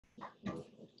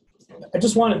I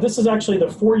just wanted, this is actually the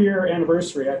 4-year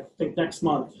anniversary. I think next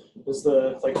month is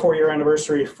the 4-year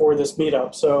anniversary for this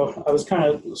meetup. So I was kind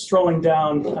of strolling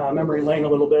down memory lane a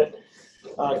little bit.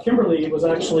 Kimberly was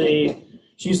actually,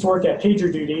 she used to work at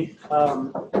PagerDuty,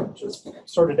 which is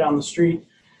sort of down the street.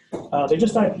 They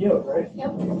just IPO'd, right?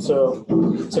 Yep. So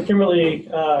Kimberly,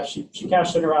 she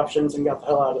cashed in her options and got the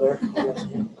hell out of there.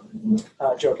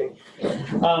 Joking.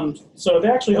 So they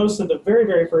actually hosted the very,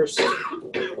 very first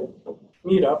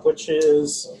meetup, which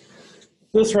is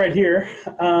this right here.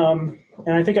 And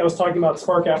I think I was talking about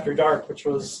Spark After Dark, which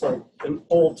was like an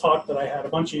old talk that I had a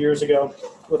bunch of years ago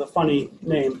with a funny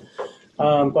name.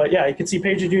 But yeah, you can see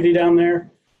PagerDuty down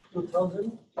there.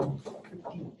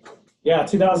 2015. Yeah,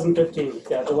 2015.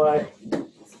 Yeah, July.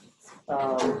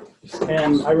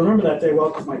 And I remember that day well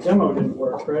because my demo didn't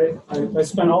work, right? I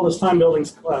spent all this time building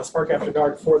Spark After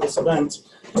Dark for this event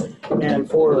and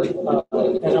for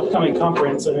an upcoming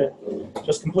conference, and it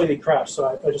just completely crashed.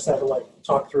 So I just had to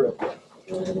talk through it.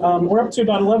 We're up to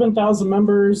about 11,000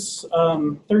 members,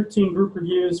 13 group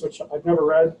reviews, which I've never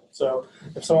read. So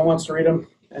if someone wants to read them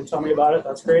and tell me about it,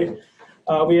 that's great.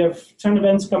 We have 10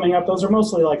 events coming up. Those are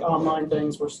mostly online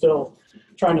things. We're still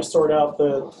trying to sort out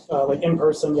the in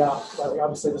person. Yeah,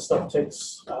 obviously this stuff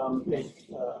takes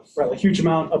a huge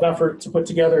amount of effort to put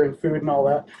together and food and all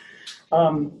that.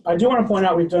 I do want to point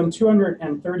out we've done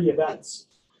 230 events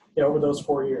over those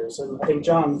 4 years, and I think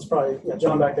John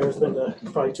back there has been to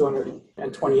probably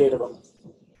 228 of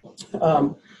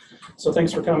them. So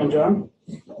thanks for coming, John.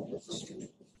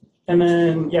 And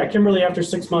then Kimberly, after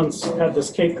 6 months, had this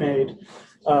cake made.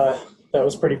 That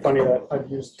was pretty funny that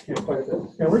I've used quite a bit.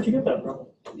 Yeah, where'd you get that from?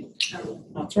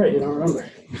 That's right, you don't remember.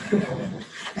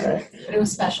 All right. But it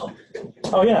was special.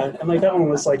 Oh yeah, and that one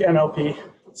was NLP,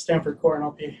 Stanford Core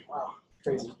NLP. Wow,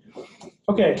 crazy.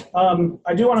 Okay,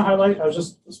 I do want to highlight, I was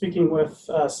just speaking with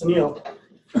Sunil,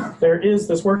 there is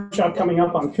this workshop coming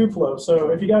up on kubeflow. So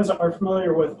if you guys are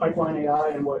familiar with Pipeline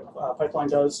AI and what Pipeline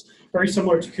does, very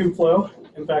similar to kubeflow.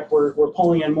 In fact, we're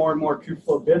pulling in more and more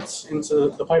kubeflow bits into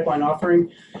the Pipeline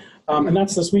offering. And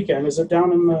that's this weekend. Is it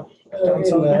down in the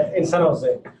in San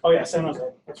Jose? Oh yeah, San Jose.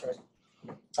 That's right.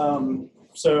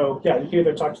 So yeah, you can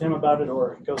either talk to him about it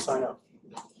or go sign up.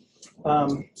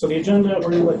 So the agenda,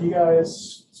 we're going to let you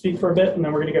guys speak for a bit, and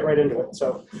then we're going to get right into it.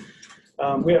 So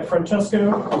we have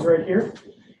Francesco, who's right here.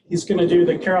 He's going to do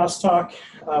the Keras talk.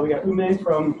 We got Umayah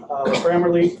from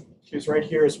Grammarly, who's right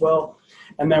here as well.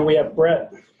 And then we have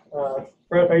Brett.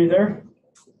 Brett, are you there?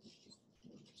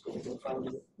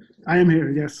 I am here,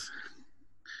 yes.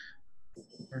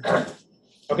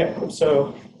 Okay,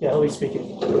 so yeah, he'll be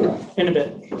speaking in a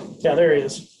bit. Yeah, there he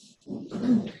is.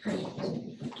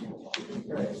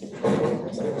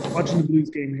 Watching the Blues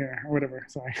game here, or whatever,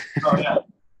 sorry. Oh yeah,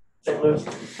 St. Louis.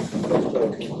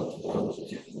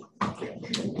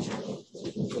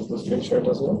 The screen share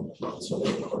doesn't work. So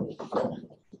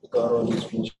got on the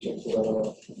screen share.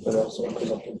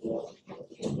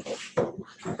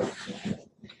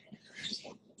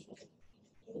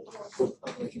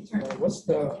 What's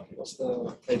the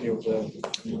idea of the?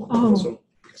 Oh.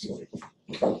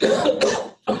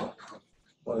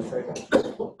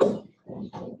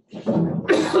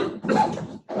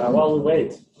 While we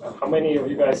wait, how many of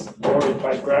you guys already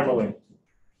tried Grammarly?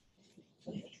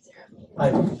 I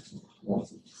do.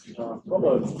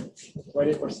 Probably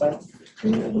 20%, a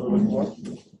little bit more.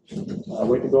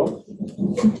 Way to go.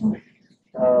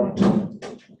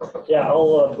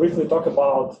 I'll briefly talk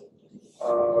about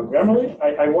Grammarly.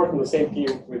 I work on the same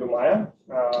team with Umayah.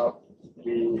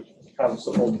 We have a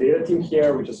so-called data team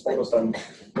here, which is focused on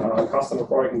customer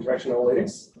product interaction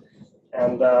analytics.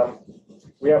 And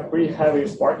we have pretty heavy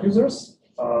Spark users.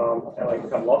 And we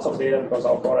have lots of data because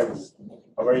our products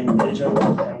are very engaging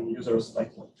and users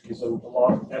use them a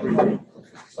lot every day.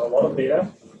 So a lot of data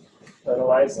to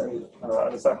analyze and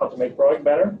understand how to make product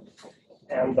better.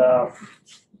 And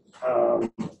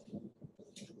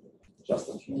just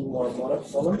a few more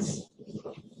moments.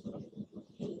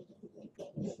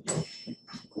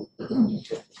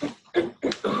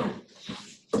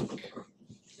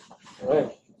 All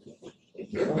right.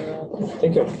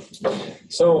 Thank you.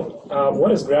 So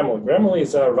what is Grammarly? Grammarly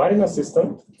is a writing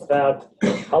assistant that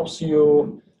helps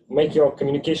you make your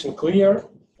communication clear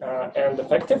and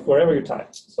effective wherever you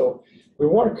type. So we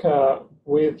work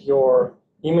with your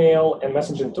email and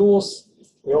messaging tools.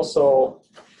 We also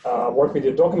work with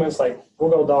your documents like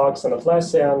Google Docs and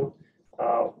Atlassian.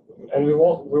 And we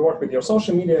work with your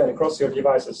social media and across your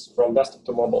devices from desktop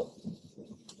to mobile.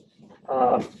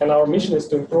 And our mission is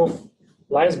to improve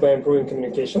lives by improving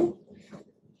communication.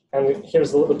 And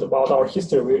here's a little bit about our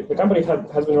history. The company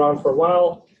has been around for a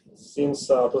while, since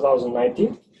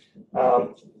 2019.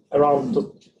 around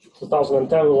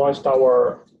 2010, we launched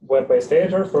our web-based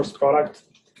editor, first product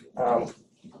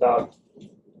that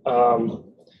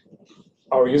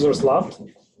our users loved.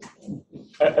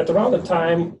 At around the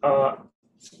time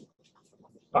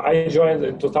I joined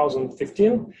in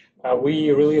 2015,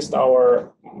 we released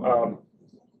our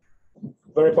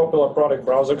very popular product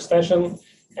browser extension,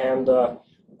 and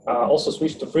also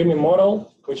switched to freemium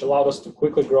model, which allowed us to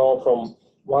quickly grow from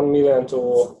 1 million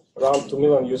to around 2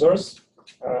 million users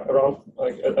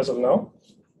as of now.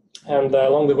 And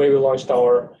along the way, we launched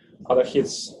our other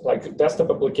hits like desktop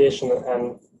application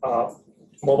and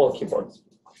mobile keyboards.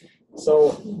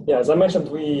 So yeah, as I mentioned,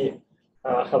 we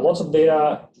have lots of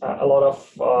data, having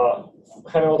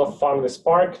a lot of fun with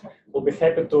Spark. We'll be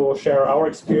happy to share our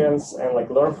experience and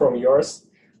learn from yours.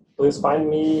 Please find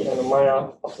me and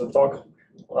Umayah after the talk.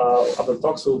 After the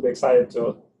talks, we'll be excited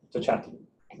to chat.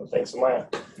 So thanks, Umayah.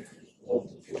 We'll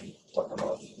talk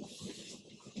about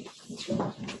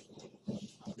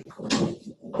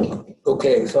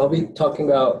Okay, so I'll be talking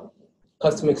about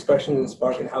custom expressions in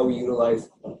Spark and how we utilize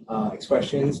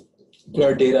expressions in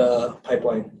our data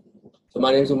pipeline. So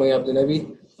my name is Umayah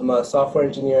Abdennabi. I'm a software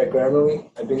engineer at Grammarly.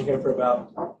 I've been here for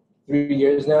about 3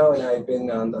 years now, and I've been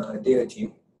on the data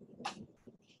team.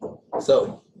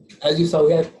 So as you saw,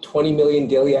 we have 20 million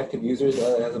daily active users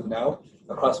as of now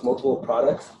across multiple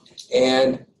products.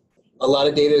 And a lot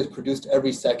of data is produced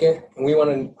every second, and we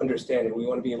want to understand it. We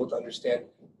want to be able to understand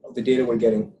the data we're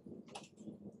getting.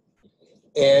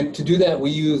 And to do that, we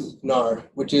use NAR,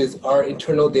 which is our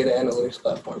internal data analytics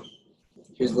platform.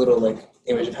 Here's a little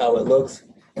image of how it looks.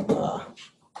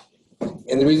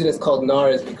 And the reason it's called NAR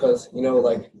is because,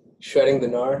 shredding the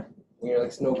NAR, when you're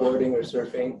snowboarding or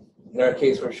surfing. In our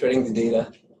case, we're shredding the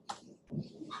data.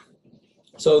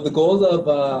 So the goals of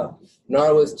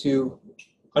NAR was to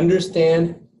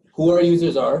understand who our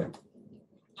users are,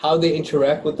 how they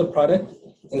interact with the product,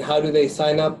 and how do they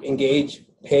sign up, engage,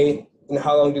 pay, and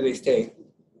how long do they stay,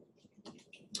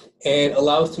 and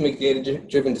allow us to make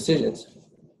data-driven decisions.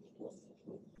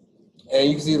 And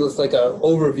you can see this like an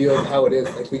overview of how it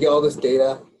is. We get all this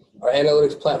data, our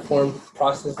analytics platform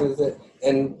processes it,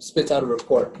 and spits out a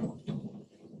report.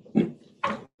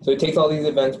 So it takes all these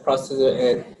events, processes it,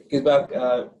 and gives back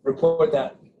a report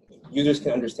that users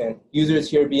can understand. Users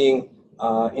here being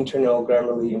internal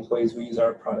Grammarly employees who use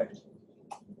our product.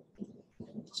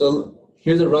 So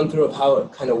here's a run through of how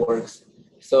it kind of works.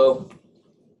 So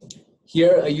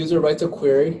here a user writes a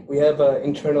query. We have an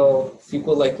internal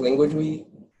SQL-like language we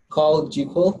call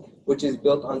GQL, which is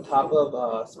built on top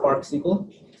of Spark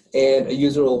SQL. And a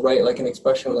user will write an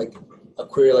expression like a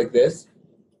query like this.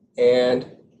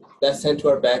 And that's sent to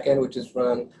our backend, which is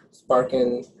run Spark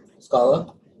and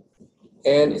Scala.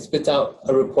 And it spits out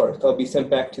a report that will be sent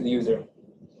back to the user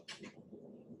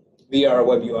via our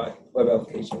web UI, web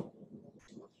application.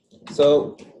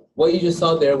 So what you just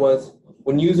saw there was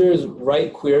when users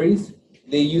write queries,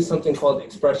 they use something called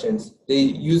expressions. They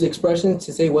use expressions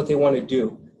to say what they want to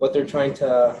do, what they're trying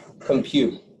to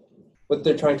compute, what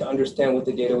they're trying to understand with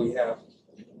the data we have.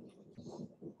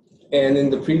 And in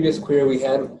the previous query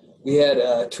we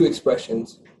had 2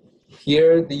 expressions.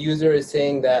 Here the user is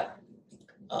saying that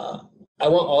I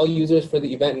want all users for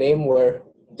the event name where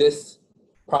this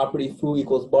property foo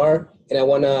equals bar, and I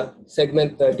want to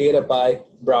segment the data by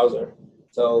browser.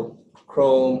 So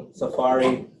Chrome,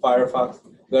 Safari, Firefox.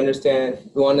 We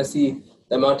want to see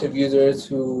the amount of users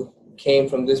who came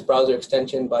from this browser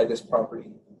extension by this property.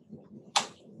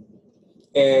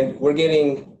 And we're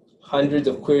getting hundreds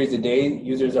of queries a day.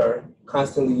 Users are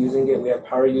constantly using it. We have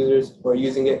power users who are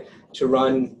using it to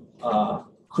run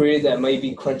queries that might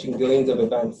be crunching billions of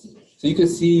events. So you can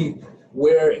see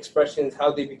where expressions,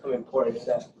 how they become important, is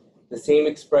that the same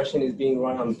expression is being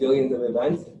run on billions of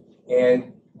events,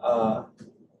 and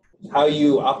how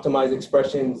you optimize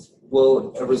expressions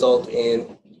will result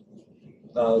in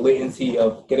latency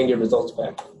of getting your results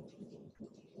back.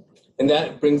 And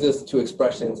that brings us to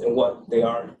expressions and what they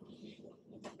are.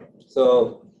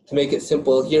 So to make it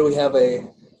simple, here we have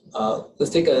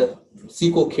let's take a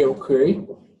SQL query,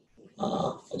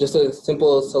 just a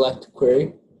simple select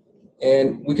query.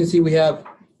 And we can see we have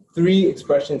 3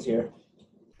 expressions here.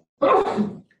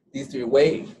 These 3,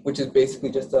 weight, which is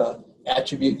basically just an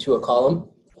attribute to a column,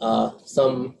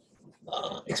 some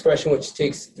expression which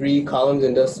takes 3 columns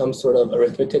and does some sort of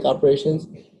arithmetic operations,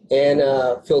 and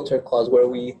a filter clause where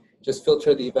we just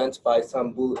filter the events by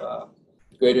some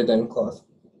greater than clause.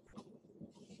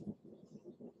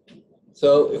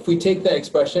 So if we take that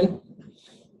expression,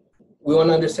 we want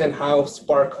to understand how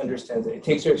Spark understands it. It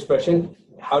takes your expression,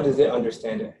 how does it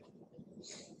understand it?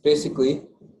 Basically,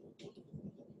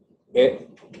 it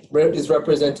is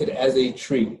represented as a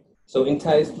tree. So in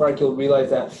Spark, you'll realize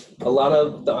that a lot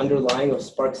of the underlying of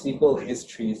Spark SQL is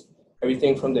trees.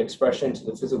 Everything from the expression to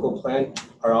the physical plan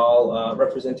are all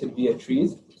represented via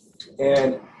trees.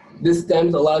 And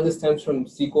a lot of this stems from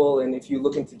SQL, and if you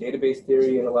look into database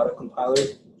theory and a lot of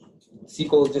compilers,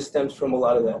 SQL just stems from a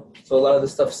lot of that. So a lot of the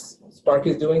stuff Spark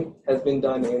is doing has been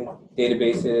done in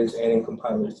databases and in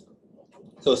compilers.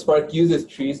 So Spark uses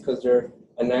trees because they're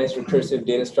a nice recursive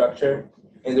data structure,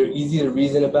 and they're easy to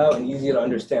reason about and easy to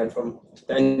understand from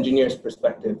the engineer's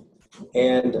perspective.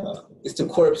 And it's the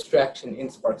core abstraction in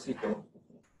Spark SQL.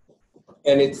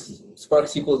 And Spark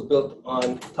SQL is built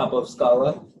on top of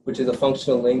Scala, which is a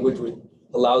functional language which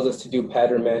allows us to do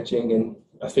pattern matching and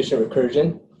efficient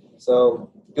recursion.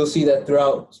 So you'll see that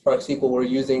throughout Spark SQL, we're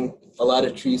using a lot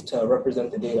of trees to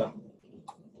represent the data.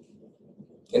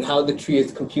 And how the tree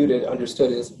is computed,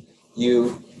 understood, is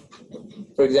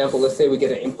for example, let's say we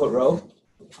get an input row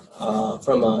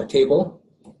from a table.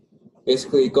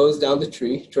 Basically, it goes down the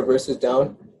tree, traverses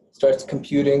down, starts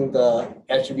computing the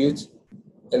attributes,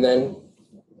 and then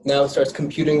now it starts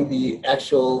computing the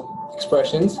actual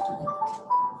expressions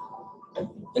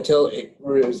until it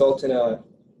results in a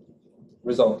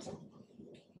result.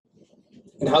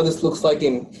 And how this looks like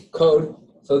in code.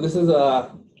 So this is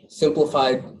a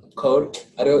simplified code.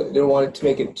 I didn't want it to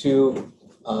make it too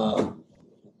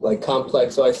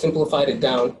complex, so I simplified it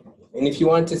down. And if you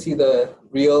want to see the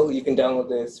real, you can download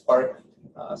the Spark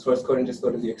source code and just go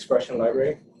to the expression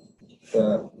library,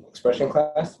 the expression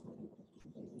class.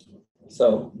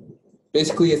 So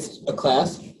basically, it's a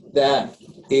class that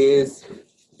is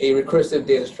a recursive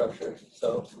data structure.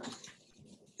 So,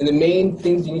 and the main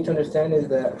things you need to understand is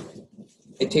that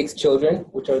it takes children,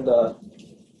 which are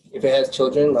if it has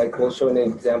children, like we'll show an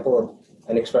example of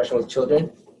an expression with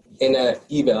children, and an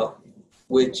eval,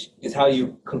 which is how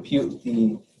you compute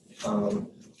the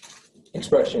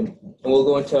expression. And we'll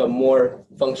go into more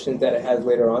functions that it has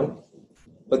later on.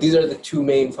 But these are the two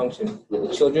main functions, the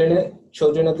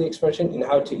children of the expression and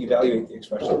how to evaluate the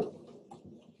expression.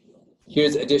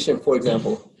 Here's addition, for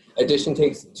example. Addition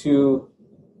takes two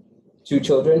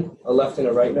children, a left and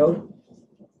a right node.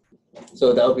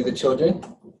 So that would be the children.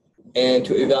 And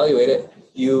to evaluate it,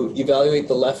 you evaluate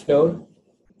the left node,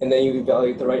 and then you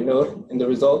evaluate the right node, and the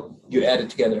result, you add it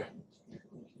together.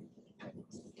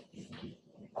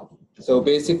 So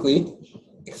basically,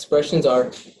 expressions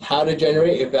are how to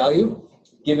generate a value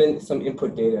given some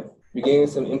input data. You're getting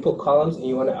some input columns, and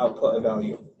you want to output a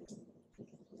value.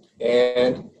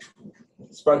 And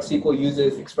Spark SQL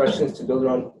uses expressions to build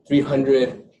around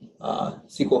 300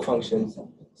 SQL functions.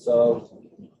 So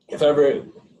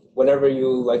whenever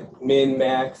you min,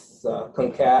 max,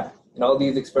 concat, and all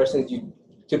these expressions you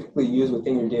typically use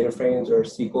within your data frames or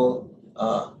SQL,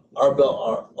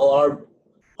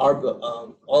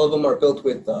 all of them are built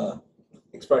with the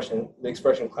expression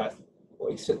class.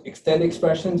 Extend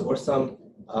expressions or some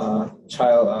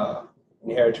child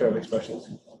inheritor of expressions.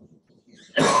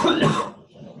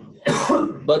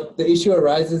 But the issue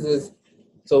arises is,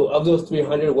 so of those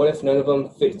 300, what if none of them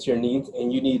fits your needs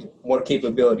and you need more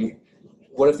capability?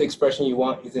 What if the expression you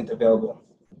want isn't available?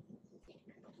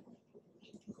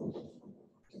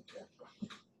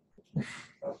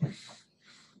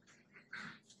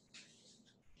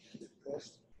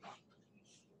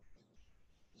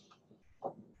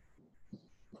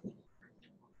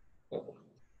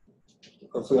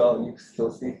 Hopefully all of you still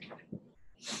see.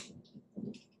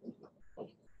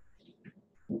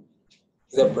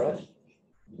 Is that Brad?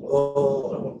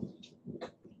 Oh.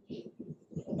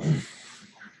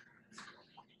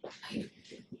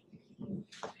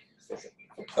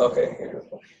 Okay.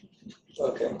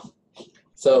 Okay.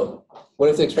 So what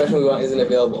if the expression we want isn't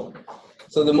available?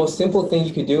 So the most simple thing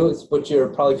you could do is what you're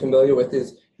probably familiar with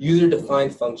is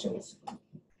user-defined functions.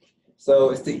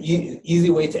 So it's the easy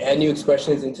way to add new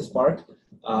expressions into Spark.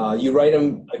 You write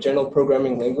them a general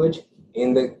programming language.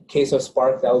 In the case of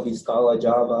Spark, that would be Scala,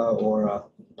 Java, or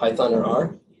Python or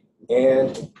R.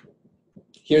 And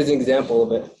here's an example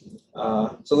of it.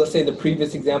 So let's say the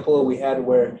previous example we had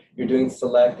where you're doing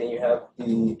select and you have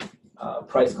the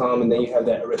price column and then you have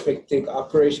that arithmetic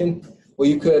operation. Well,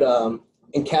 you could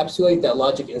encapsulate that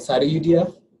logic inside a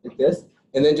UDF like this,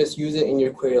 and then just use it in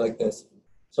your query like this.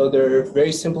 So they're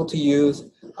very simple to use,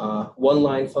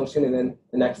 one-line function, and then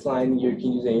the next line you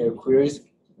can use it in your queries.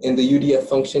 And the UDF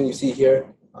function you see here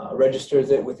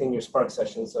registers it within your Spark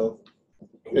session, so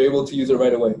you're able to use it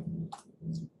right away.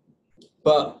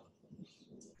 But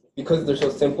because they're so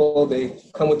simple, they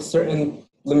come with certain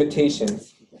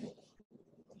limitations.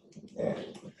 Yeah.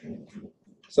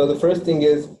 So the first thing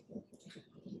is,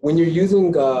 when you're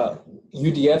using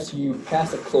UDFs, you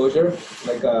pass a closure,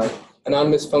 like a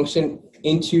anonymous function,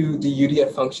 into the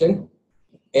UDF function.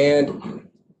 And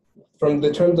from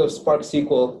the terms of Spark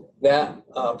SQL, that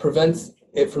prevents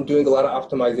it from doing a lot of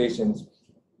optimizations.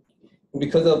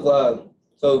 Because of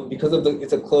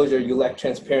it's a closure, you lack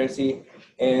transparency,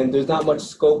 and there's not much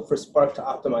scope for Spark to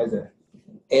optimize it.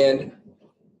 And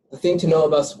the thing to know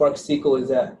about Spark SQL is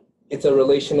that it's a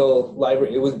relational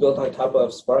library. It was built on top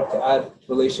of Spark to add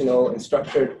relational and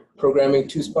structured programming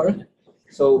to Spark.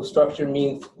 So structure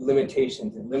means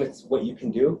limitations. It limits what you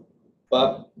can do,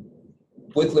 but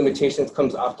with limitations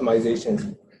comes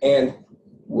optimizations. And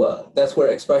that's where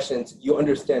expressions, you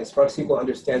understand, Spark SQL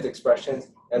understands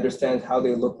expressions, understands how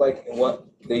they look like and what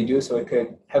they do, so it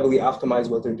could heavily optimize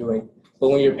what they're doing. But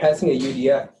when you're passing a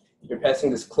UDF, you're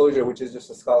passing this closure, which is just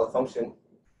a Scala function,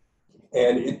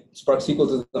 and Spark SQL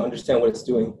doesn't understand what it's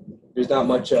doing. There's not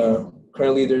much,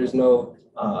 currently there's no,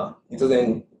 it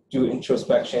doesn't do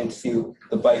introspection to see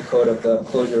the bytecode of the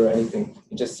closure or anything.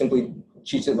 It just simply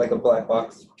treats it like a black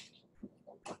box.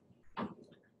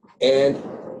 And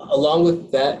along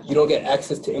with that, you don't get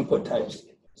access to input types.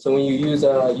 So when you use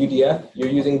UDF, you're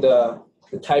using the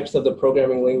types of the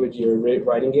programming language you're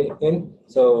writing it in.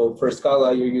 So for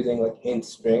Scala, you're using like int,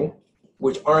 string,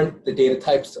 which aren't the data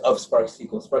types of Spark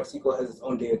SQL. Spark SQL has its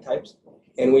own data types.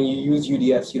 And when you use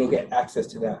UDFs, you don't get access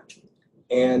to that.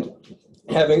 And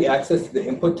having access to the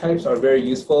input types are very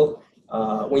useful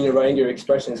when you're writing your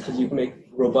expressions, because you can make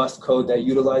robust code that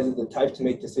utilizes the type to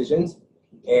make decisions.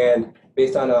 And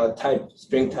based on a type,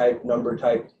 string type, number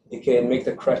type, it can make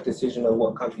the correct decision of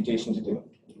what computation to do.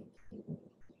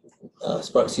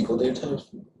 Spark SQL data types.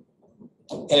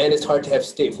 And it's hard to have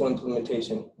stateful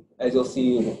implementation. As you'll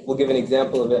see, we'll give an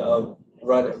example of it, of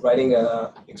writing an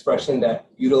expression that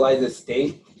utilizes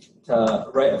state to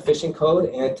write efficient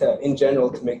code and to, in general,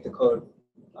 to make the code,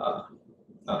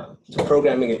 to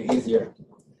programming it easier.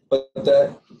 But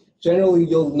generally,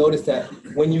 you'll notice that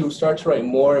when you start to write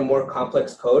more and more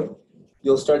complex code,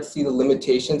 you'll start to see the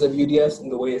limitations of UDFs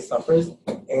and the way it suffers.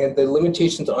 And the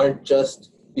limitations aren't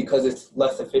just because it's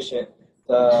less efficient.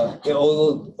 It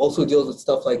also deals with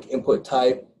stuff like input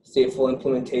type, stateful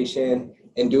implementation,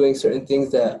 and doing certain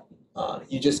things that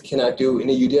you just cannot do in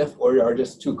a UDF or are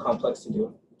just too complex to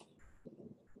do.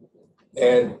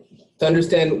 And to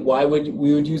understand why we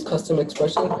would use custom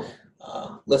expression,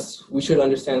 we should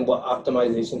understand what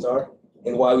optimizations are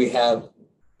and why we have,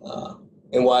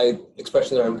 and why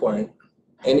expressions are important.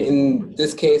 And in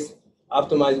this case,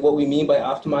 what we mean by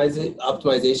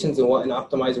optimizations and what an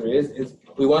optimizer is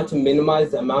we want to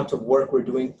minimize the amount of work we're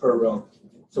doing per row.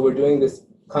 So we're doing this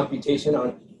computation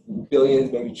on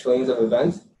billions, maybe trillions of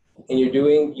events, and you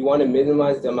want to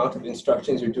minimize the amount of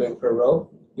instructions you're doing per row.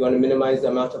 You want to minimize the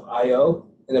amount of I/O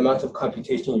and the amount of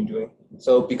computation you're doing.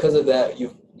 So because of that,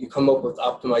 you come up with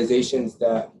optimizations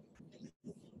that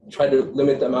try to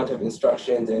limit the amount of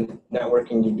instructions and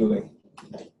networking you're doing.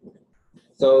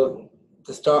 So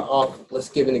to start off, let's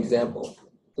give an example.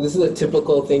 So this is a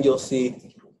typical thing you'll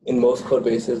see in most code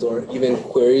bases or even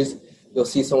queries. You'll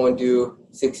see someone do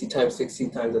 60 times 60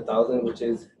 times 1,000, which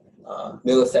is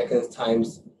milliseconds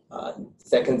times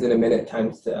seconds in a minute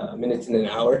times minutes in an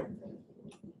hour.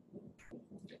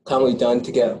 Commonly done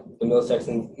to get the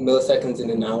milliseconds in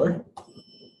an hour.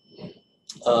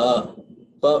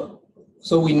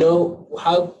 So we know,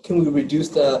 how can we reduce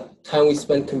the time we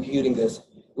spend computing this?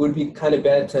 It would be kind of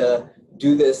bad to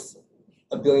do this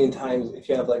a billion times if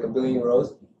you have like a billion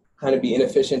rows. Kind of be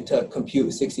inefficient to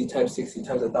compute 60 times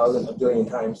 1,000 a billion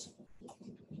times.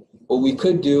 What we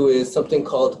could do is something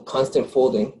called constant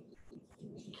folding,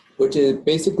 which is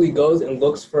basically goes and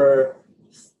looks for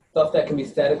stuff that can be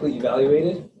statically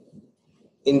evaluated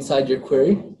inside your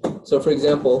query. So for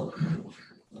example,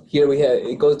 here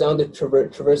it goes down to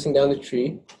traversing down the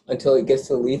tree until it gets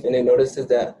to the leaf, and it notices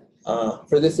that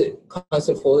for this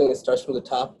constant folding, it starts from the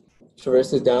top,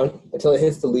 traverses down until it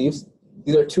hits the leaves.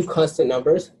 These are two constant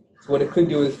numbers. So what it could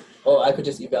do is, I could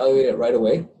just evaluate it right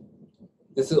away.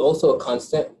 This is also a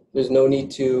constant. There's no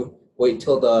need to wait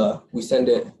till we send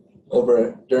it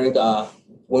over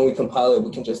when we compile it,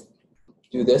 we can just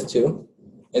do this too.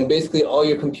 And basically all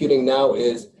you're computing now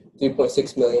is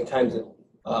 3.6 million times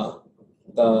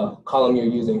the column you're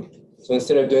using. So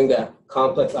instead of doing that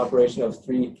complex operation of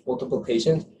 3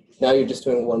 multiplications, now you're just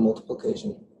doing 1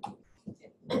 multiplication.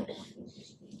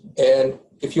 And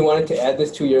if you wanted to add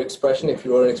this to your expression, if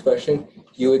you wrote an expression,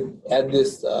 you would add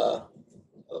this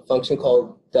function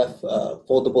called def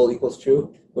foldable equals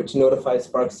true, which notifies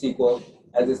Spark SQL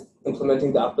as it's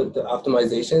implementing the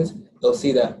optimizations. They'll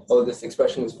see that, this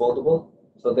expression is foldable,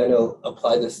 so then it'll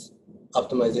apply this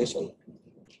optimization.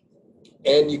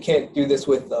 And you can't do this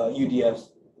with UDFs.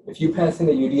 If you pass in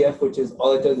a UDF, which is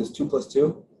all it does is 2 plus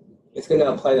 2, it's going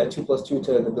to apply that 2 plus 2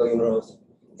 to the billion rows.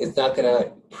 It's not going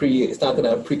to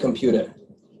pre-compute it.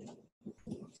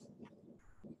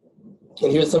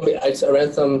 And here's some. I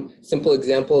ran some simple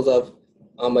examples of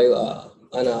on my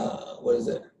what is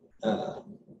it?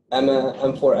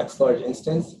 M4 X large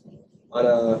instance on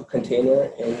a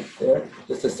container in there.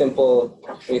 Just a simple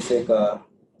basic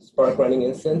Spark running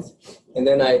instance. And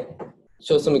then I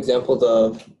show some examples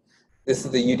of, this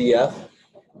is the UDF,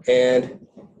 and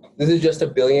this is just a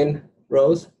billion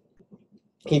rows.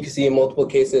 You can see in multiple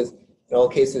cases, in all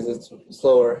cases it's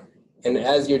slower. And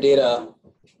as your data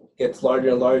gets larger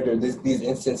and larger, these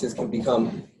instances can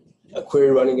become a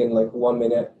query running in like 1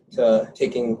 minute to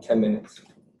taking 10 minutes.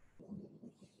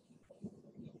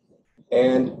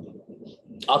 And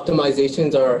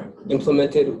optimizations are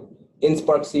implemented in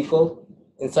Spark SQL.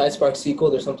 Inside Spark SQL,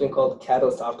 there's something called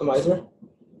Catalyst Optimizer.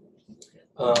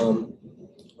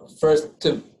 First,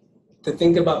 to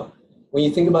think about, when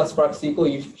you think about Spark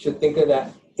SQL, you should think of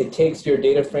that it takes your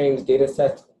data frames, data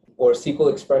sets, or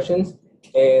SQL expressions,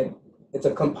 and it's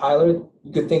a compiler.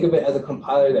 You could think of it as a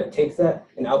compiler that takes that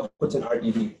and outputs an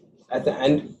RDD. At the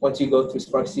end, once you go through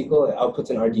Spark SQL, it outputs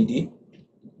an RDD.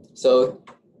 So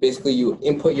basically, you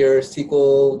input your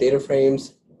SQL data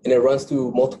frames, and it runs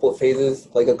through multiple phases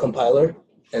like a compiler,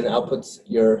 and outputs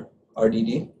your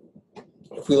RDD.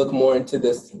 If we look more into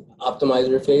this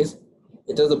optimizer phase,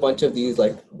 it does a bunch of these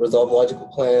like resolve logical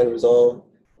plan, resolve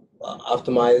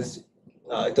optimize.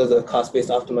 It does a cost-based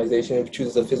optimization. It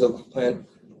chooses a physical plan,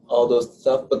 all those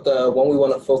stuff. But the one we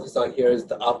want to focus on here is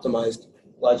the optimized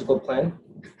logical plan.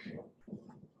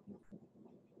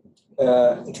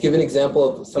 To give an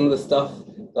example of some of the stuff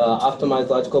the optimized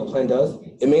logical plan does,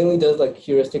 it mainly does like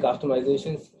heuristic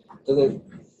optimizations.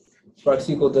 Spark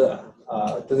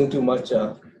SQL doesn't do much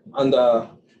on the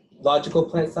logical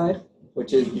plan side,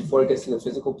 which is before it gets to the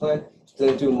physical plan. It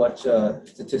doesn't do much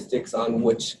statistics on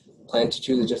which plan to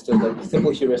choose. It just does like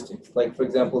simple heuristics. Like for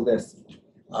example, this.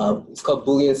 It's called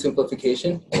Boolean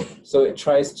simplification. So it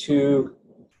tries to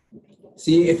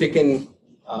see if it can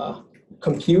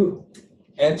compute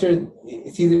answer.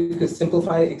 It's either to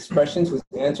simplify expressions whose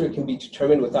answer can be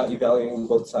determined without evaluating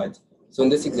both sides. So in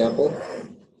this example,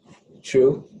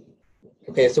 true.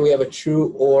 Okay, so we have a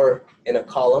true or in a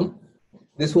column.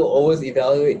 This will always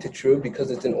evaluate to true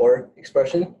because it's an or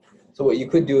expression. So what you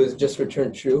could do is just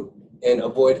return true and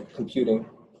avoid computing,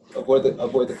 avoid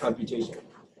the computation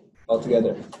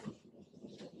altogether.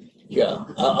 Yeah,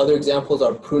 other examples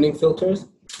are pruning filters.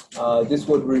 This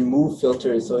would remove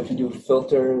filters. So if you do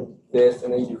filter this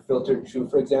and then you do filter true,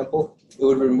 for example, it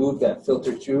would remove that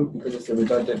filter true because it's a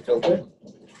redundant filter.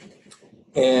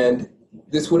 And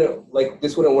this wouldn't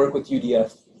work with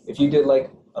UDF. If you did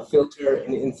like a filter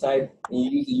and inside and you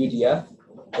use the UDF,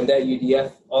 and that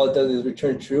UDF, all it does is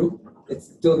return true, it's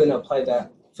still going to apply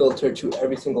that filter to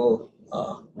every single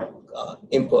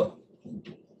input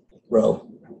row.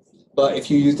 But if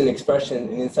you used an expression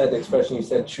and inside the expression you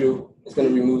said true, it's going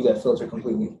to remove that filter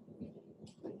completely.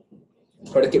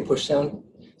 Predicate pushdown.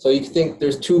 So you can think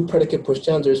there's two predicate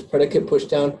pushdowns. There's predicate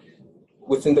pushdown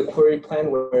within the query plan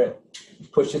where it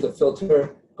pushes a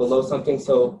filter below something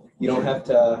so you don't have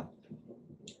to,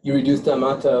 you reduce the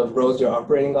amount of rows you're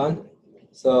operating on.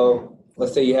 So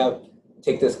let's say you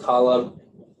take this column,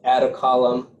 add a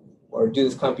column, or do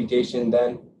this computation,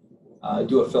 then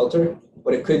do a filter.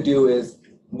 What it could do is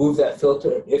move that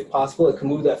filter, if possible, it can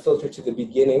move that filter to the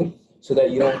beginning so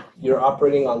that you're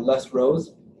operating on less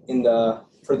rows in the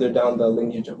further down the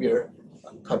lineage of your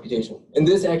computation. And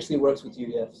this actually works with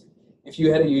UDFs. If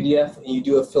you had a UDF and you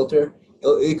do a filter,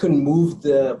 it could move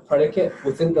the predicate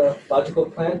within the logical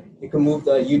plan. It can move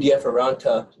the UDF around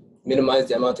to minimize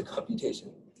the amount of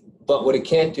computation. But what it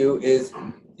can't do is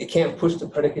it can't push the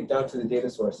predicate down to the data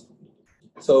source.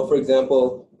 So for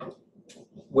example,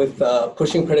 with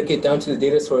pushing predicate down to the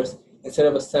data source, instead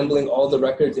of assembling all the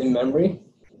records in memory,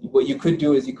 what you could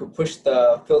do is you could push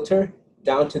the filter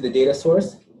down to the data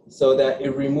source so that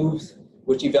it removes,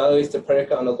 which evaluates the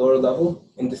predicate on a lower level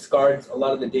and discards a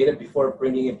lot of the data before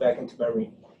bringing it back into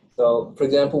memory. So for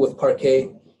example, with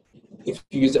Parquet, if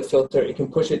you use a filter, it can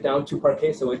push it down to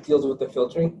Parquet so it deals with the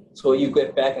filtering. So what you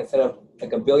get back, instead of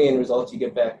like a billion results, you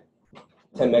get back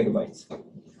 10 megabytes.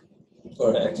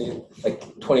 Or actually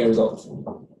like 20 results.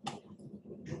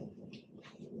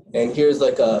 And here's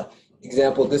like a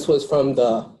example. This is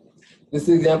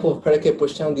an example of predicate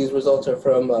pushdown. These results are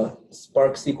from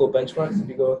Spark SQL benchmarks. If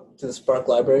you go to the Spark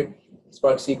library,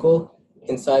 Spark SQL,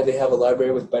 inside they have a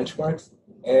library with benchmarks.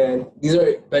 And these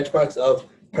are benchmarks of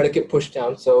predicate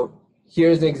pushdown. So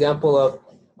here's the example of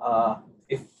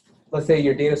if let's say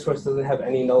your data source doesn't have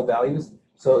any null values,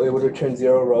 so it would return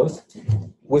 0 rows.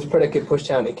 With predicate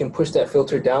pushdown, it can push that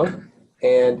filter down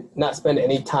and not spend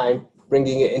any time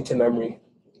bringing it into memory.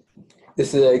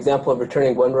 This is an example of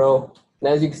returning 1 row. And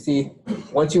as you can see,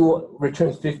 once you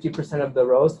return 50% of the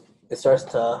rows, it starts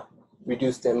to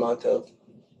reduce the amount of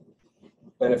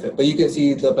benefit. But you can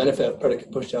see the benefit of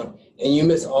predicate pushdown. And you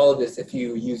miss all of this if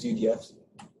you use UDFs.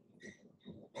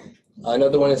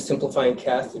 Another one is simplifying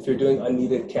casts. If you're doing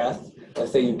unneeded casts,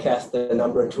 let's say you cast a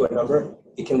number to a number,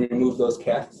 it can remove those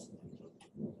casts.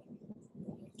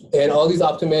 And all these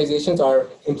optimizations are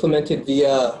implemented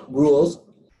via rules,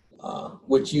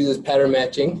 which uses pattern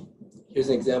matching. Here's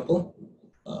an example.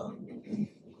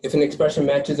 If an expression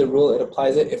matches a rule, it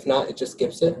applies it. If not, it just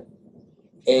skips it.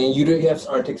 And UDFs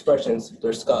aren't expressions.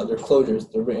 They're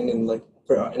closures. They're written in, like,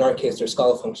 in our case, they're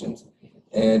Scala functions.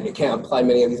 And it can't apply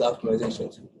many of these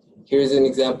optimizations. Here's an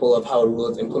example of how a rule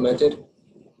is implemented.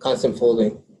 Constant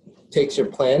folding. Takes your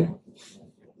plan,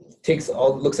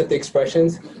 looks at the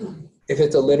expressions. If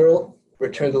it's a literal,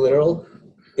 return the literal.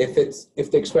 If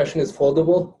the expression is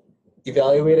foldable,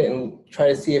 evaluate it and try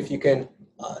to see if you can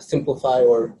simplify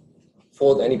or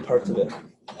fold any parts of it.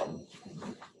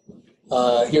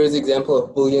 Here's an example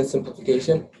of Boolean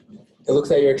simplification. It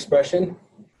looks at your expression.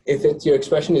 If your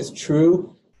expression is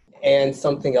true and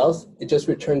something else, it just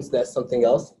returns that something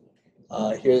else.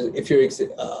 If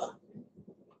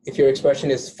your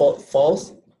expression is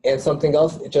false and something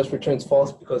else, it just returns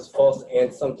false because false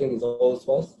and something is always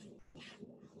false.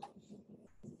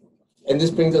 And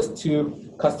this brings us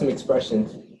to custom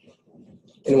expressions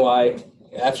and why,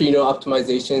 after you know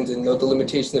optimizations and know the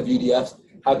limitations of UDFs,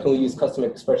 how can we use custom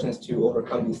expressions to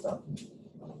overcome these stuff?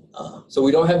 So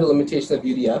we don't have the limitation of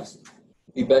UDFs.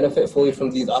 We benefit fully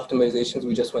from these optimizations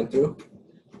we just went through.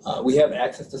 We have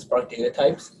access to Spark data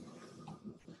types.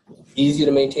 Easy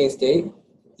to maintain state.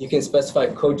 You can specify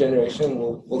code generation,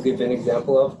 we'll give an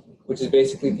example of, which is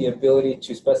basically the ability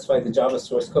to specify the Java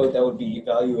source code that would be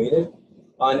evaluated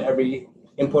on every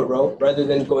input row, rather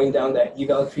than going down that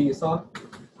eval tree you saw,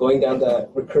 going down the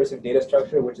recursive data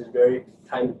structure, which is very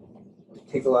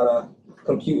takes a lot of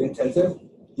compute intensive.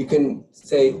 You can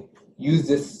say, use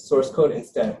this source code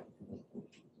instead.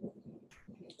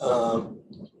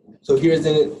 So here's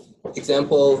an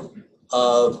example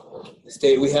of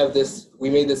state. We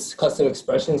made this custom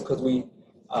expressions because we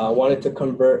wanted to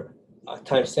convert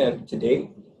timestamp to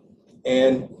date.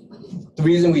 And the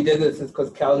reason we did this is because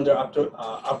calendar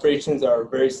operations are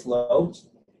very slow,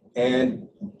 and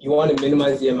you want to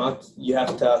minimize the amount you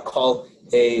have to call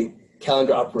a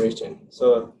calendar operation.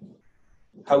 So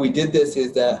how we did this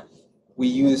is that we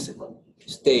use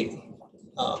state.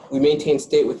 We maintain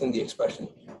state within the expression.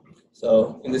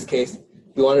 So in this case,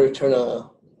 we want to return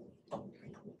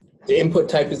the input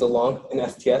type is a long in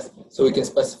STS, so we can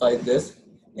specify this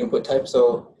input type.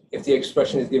 So if the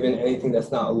expression is given anything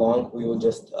that's not a long, we will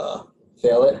just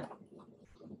fail it.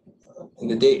 And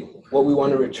the date, what we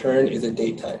want to return is a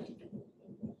date type.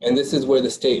 And this is where the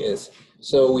state is.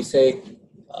 So we say,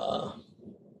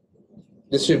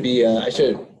 this should be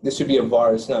this should be a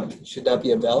var. Should not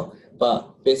be a val.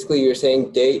 But basically, you're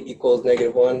saying date equals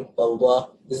 -1, blah blah blah.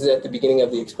 This is at the beginning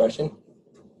of the expression.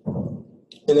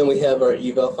 And then we have our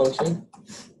eval function.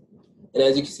 And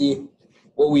as you can see,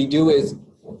 what we do is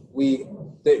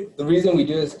the reason we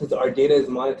do this is because our data is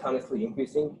monotonically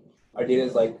increasing. Our data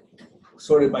is like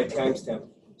sorted by timestamp.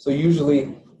 So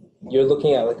usually you're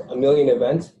looking at like 1 million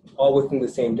events all within the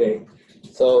same day.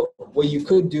 So what you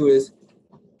could do is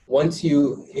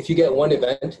if you get one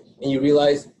event and you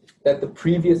realize that the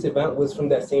previous event was from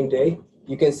that same day,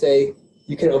 you can say,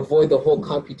 you can avoid the whole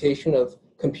computation of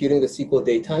computing the SQL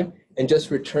datetime and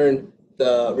just return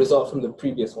the result from the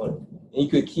previous one. And you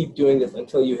could keep doing this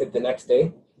until you hit the next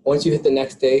day. Once you hit the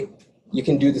next day, you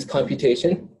can do this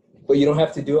computation, but you don't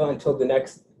have to do it until the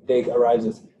next day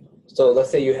arrives. So let's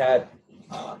say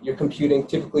you're computing,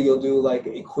 typically you'll do like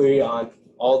a query on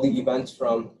all the events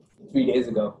from 3 days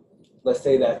ago. Let's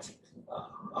say that's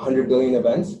 100 billion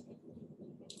events.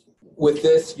 With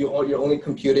this, you're only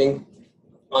computing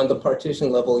on the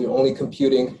partition level, you're only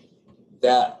computing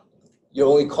that, you're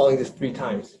only calling this 3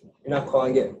 times. You're not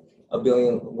calling it 1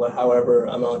 billion, however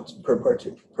amount per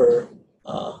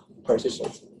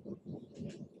partitions.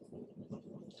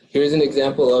 Here's an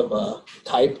example of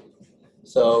type.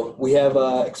 So we have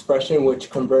an expression which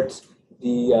converts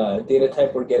the data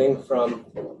type we're getting from,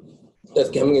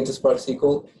 that's coming into Spark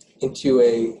SQL into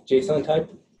a JSON type.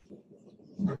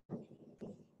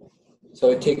 So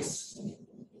it takes,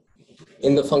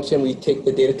 in the function, we take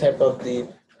the data type of the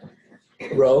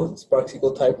row, Spark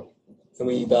SQL type, and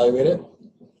we evaluate it.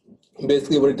 And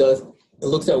basically what it does it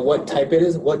looks at what type it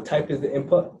is, what type is the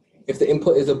input. If the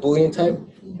input is a Boolean type,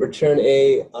 return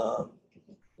a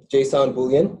JSON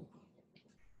Boolean.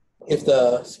 If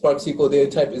the Spark SQL data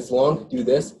type is long, do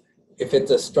this. If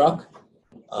it's a struct,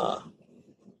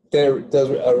 then it does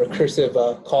a recursive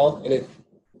call, and it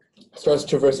starts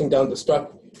traversing down the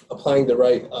struct, applying the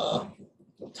right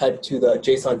type to the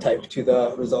JSON type to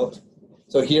the result.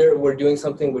 So here we're doing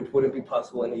something which wouldn't be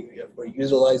possible in UDF. We're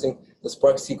utilizing the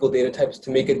Spark SQL data types to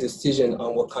make a decision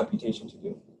on what computation to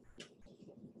do.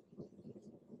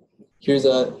 Here's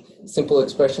a simple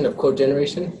expression of code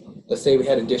generation. Let's say we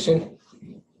had addition.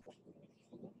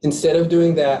 Instead of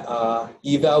doing that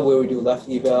eval where we do left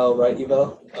eval, right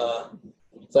eval,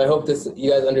 so I hope you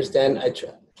guys understand.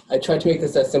 I try to make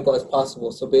this as simple as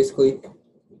possible. So basically,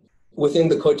 within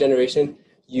the code generation,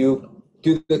 you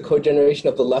do the code generation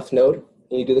of the left node,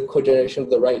 and you do the code generation of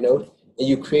the right node, and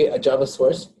you create a Java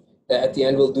source that at the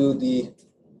end will do the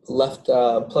left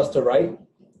plus the right.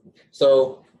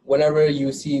 So whenever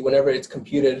it's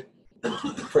computed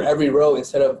for every row,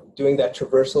 instead of doing that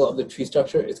traversal of the tree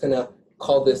structure, it's going to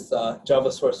call this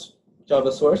Java source,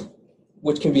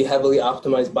 which can be heavily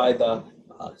optimized by the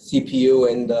CPU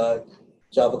and the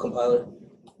Java compiler.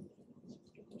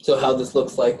 So how this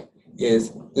looks like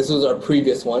is, this was our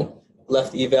previous one,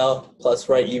 left eval plus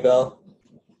right eval.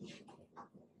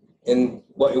 And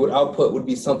what it would output would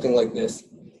be something like this.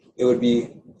 It would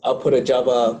be output a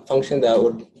Java function that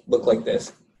would look like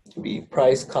this. It would be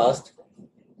price, cost,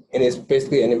 and it's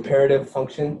basically an imperative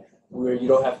function where you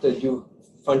don't have to do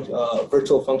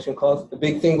virtual function calls. The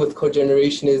big thing with code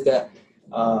generation is that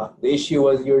the issue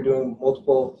was you were doing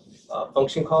multiple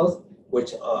function calls,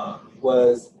 which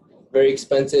was very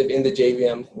expensive in the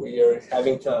JVM, where you're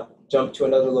having to jump to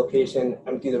another location,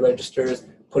 empty the registers,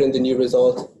 put in the new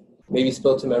result, maybe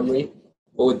spill to memory.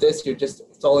 But with this,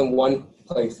 it's all in one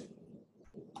place.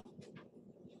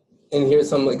 And here's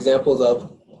some examples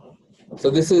of, so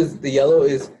this is, the yellow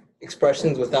is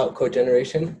expressions without code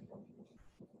generation.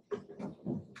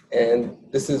 And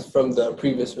this is from the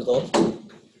previous result.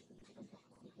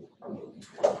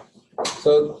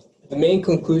 So the main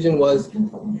conclusion was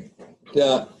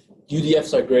the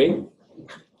UDFs are great.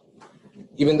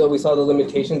 Even though we saw the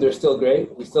limitations, they're still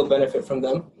great. We still benefit from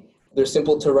them. They're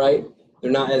simple to write.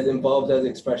 They're not as involved as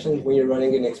expressions. When you're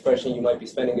running an expression, you might be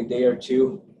spending a day or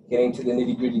two getting to the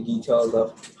nitty-gritty details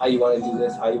of how you want to do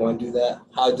this, how you want to do that,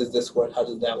 how does this work, how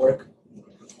does that work.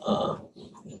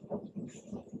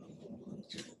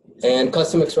 And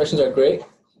custom expressions are great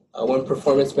when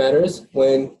performance matters,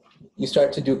 when you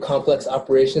start to do complex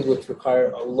operations which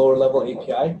require a lower level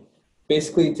API.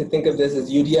 Basically, to think of this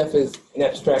as UDF is an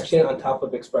abstraction on top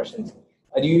of expressions.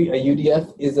 A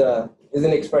UDF is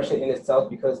an expression in itself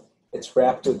because it's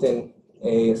wrapped within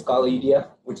a Scala UDF,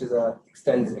 which is an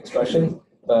extended expression.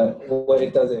 But what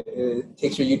it does, it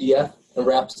takes your UDF and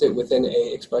wraps it within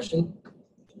a expression.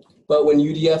 But when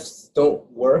UDFs don't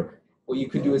work, what you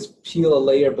could do is peel a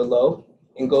layer below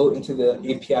and go into the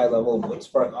API level of what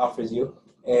Spark offers you,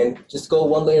 and just go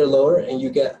one layer lower and you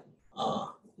get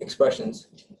expressions.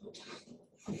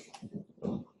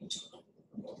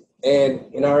 And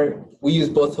we use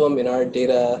both of them in our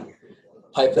data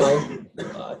pipeline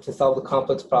to solve the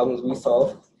complex problems we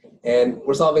solve. And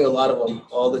we're solving a lot of them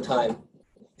all the time.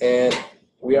 And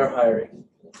we are hiring.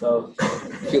 So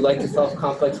if you'd like to solve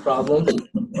complex problems,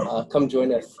 come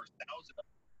join us.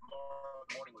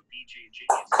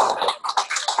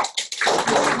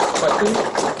 Questions?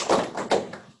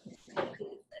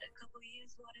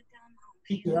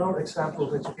 PQL example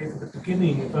that you gave at the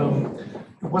beginning,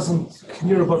 it wasn't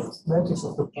clear about the semantics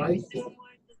of the by.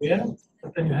 Yeah,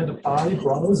 but then you had a by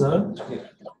browser.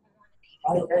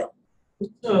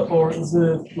 Or is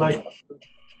it like?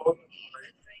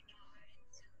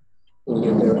 Can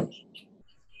you get there?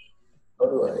 How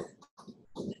do I?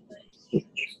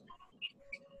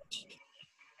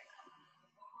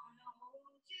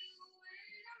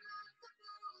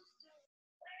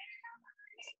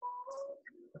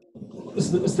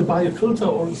 Is the by a filter,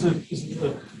 or is it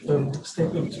the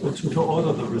statement to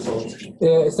order the results?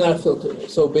 Yeah, it's not a filter.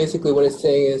 So basically what it's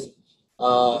saying is,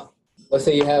 let's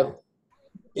say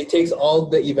it takes all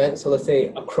the events, so let's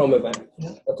say a Chrome event. Yeah.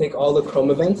 It'll take all the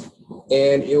Chrome events,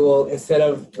 and it will, instead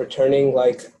of returning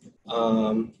like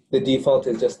the default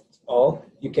is just all,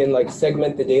 you can like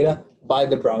segment the data by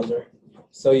the browser.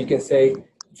 So you can say,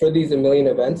 for these 1 million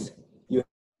events, you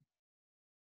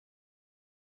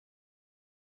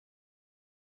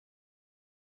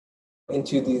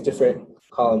into these different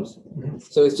columns. Mm-hmm.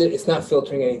 So it's not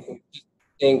filtering anything, it's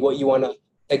saying what you want to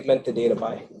segment the data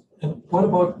by. And what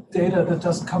about data that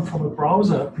doesn't come from a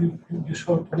browser? You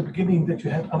showed at the beginning that you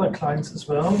had other clients as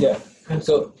well. Yeah.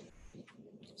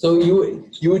 So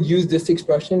you would use this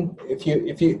expression if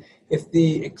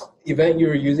the event you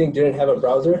were using didn't have a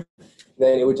browser,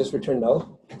 then it would just return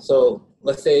null. So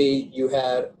let's say you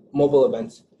had mobile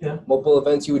events. Yeah. Mobile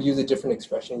events, you would use a different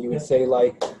expression. You would say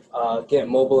like get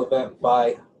mobile event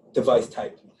by device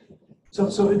type.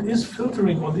 So it is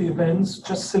filtering on the events,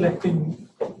 just selecting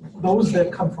those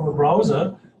that come from a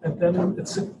browser, and then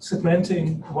it's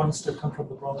segmenting the ones that come from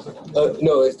the browser.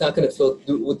 No, it's not going to filter.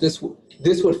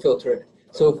 This would filter it.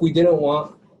 So if we didn't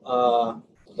want,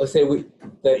 let's say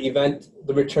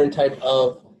the return type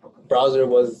of browser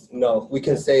was null, we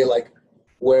can say like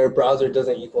where browser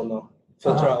doesn't equal null,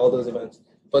 filter out all those events.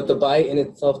 But the by in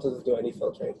itself doesn't do any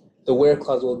filtering. The where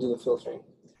clause will do the filtering.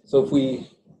 So if we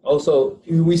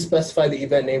specify the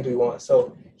event names we want.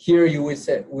 So here we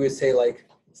would say like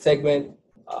segment,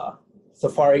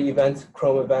 Safari events,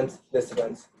 Chrome events, this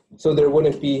events. So there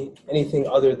wouldn't be anything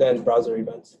other than browser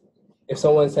events. If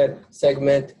someone said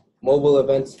segment mobile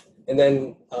events and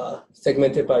then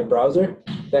segment it by browser,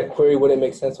 that query wouldn't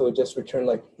make sense. So it would just return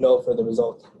like null for the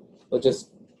result. It'll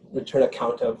just return a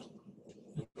count of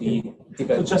the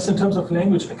event. So just in terms of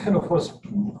language, I kind of was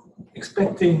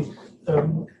expecting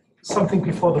something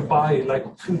before the by, like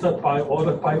filtered by,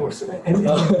 ordered by, or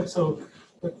anything. So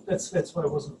that's why I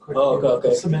wasn't quite clear about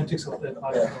the semantics of that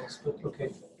by clause, but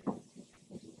okay.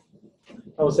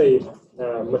 I would say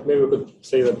maybe we could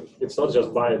say that it's not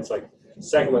just by, it's like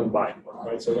segment by,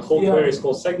 right? So the whole query is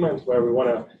called segment, where we want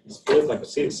to split like a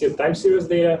time series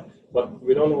data, but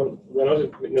we're not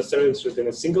necessarily interested in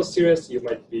a single series. You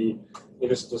might be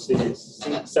interested to see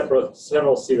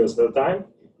several series at a time.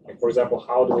 Like for example,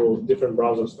 how do different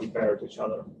browsers compare to each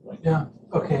other? Like, yeah.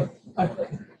 Okay.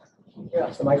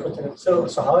 Yeah. So my question is, so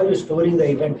how are you storing the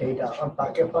event data on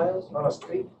Packet files on a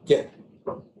stream? Yeah.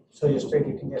 So you're straight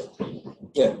using it.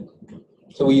 Yeah.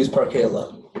 So we use Parquet a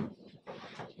lot.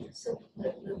 So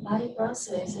the by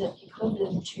browser is it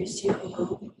equivalent to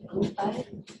SQL root by?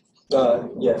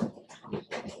 Yeah.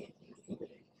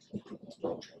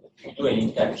 Do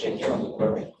any type checking on the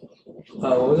query?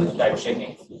 What was it? Type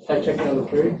checking. Type checking on the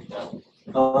query?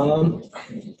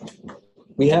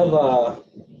 We have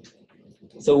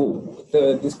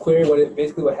this query.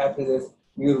 Basically what happens is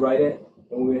we would write it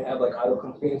and we would have like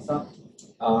autocomplete and stuff,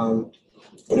 and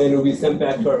then it would be sent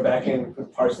back to our backend. We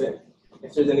could parse it.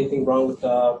 If there's anything wrong with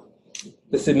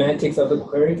the semantics of the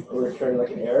query, it will return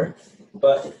like an error.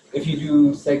 But if you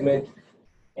do segment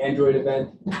Android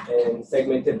event and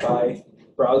segment it by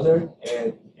browser,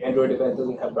 and Android event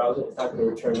doesn't have browser, it's not going to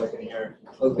return like an error.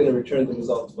 It's going to return the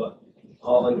results, but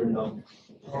all under null.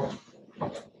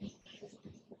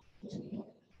 Do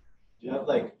you have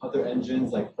like other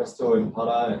engines like Presto and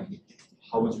Para, and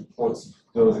how would you port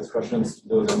those expressions to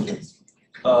those engines?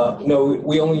 No,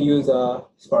 we only use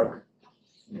Spark.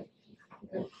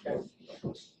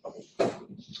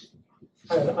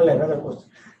 Another question.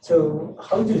 So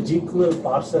how do SQL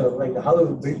parser, like how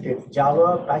you built it?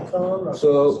 Java, Python, or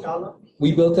Scala?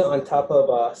 We built it on top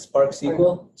of Spark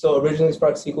SQL. So originally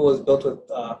Spark SQL was built with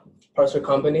parser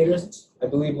combinators. I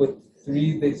believe with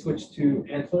 3 they switched to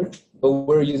Antler, but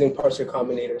we're using parser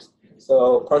combinators.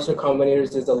 So parser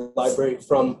combinators is a library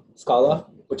from Scala,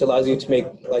 which allows you to make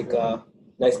like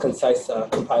nice, concise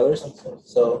compilers.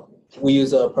 So we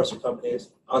use parser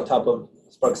combinators on top of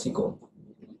Spark SQL.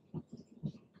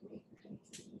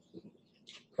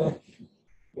 Okay.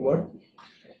 Any more?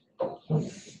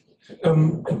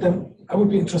 And then I would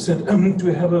be interested, do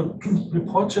you have a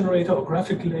report generator or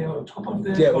graphic layer on top of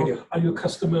that? Yeah, we do. Are your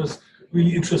customers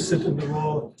really interested in the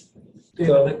raw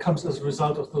data that comes as a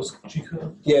result of those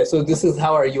G-curves? Yeah, so this is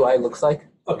how our UI looks like.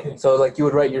 Okay. So like you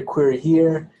would write your query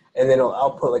here, and then it'll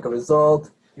output like a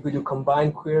result. You could do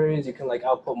combined queries. You can like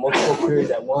output multiple queries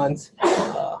at once.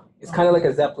 It's kind of like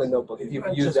a Zeppelin notebook. If you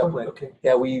use Zeppelin,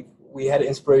 yeah, we had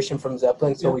inspiration from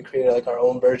Zeppelin, so we created like our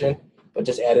own version, but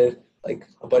just added like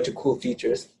a bunch of cool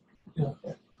features. Yeah.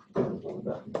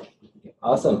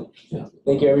 Awesome. Yeah.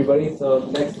 Thank you, everybody. So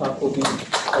next talk will be.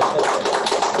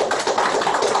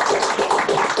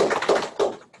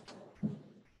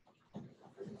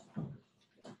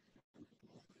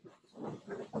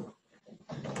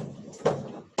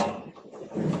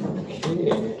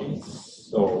 Okay,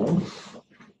 so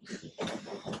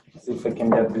see if I can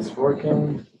get this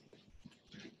working.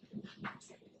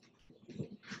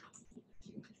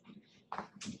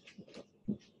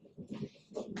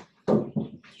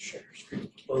 Share screen.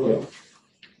 Okay.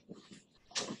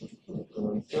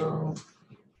 So,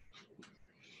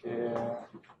 yeah.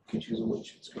 You can choose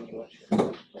which screen you want to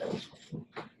share.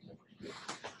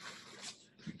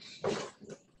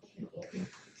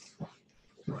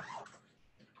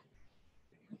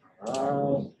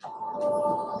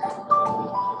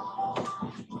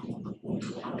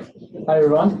 Hi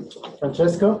everyone,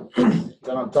 Francesco. I'm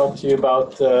going to talk to you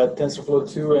about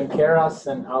TensorFlow 2 and Keras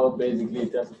and how basically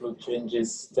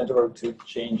TensorFlow 2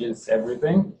 changes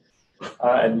everything,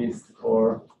 at least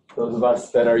for those of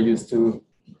us that are used to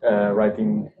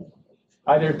writing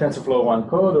either TensorFlow 1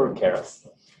 code or Keras.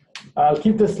 I'll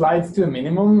keep the slides to a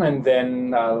minimum and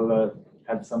then I'll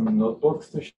have some notebooks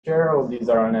to share. All these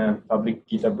are on a public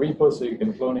GitHub repo, so you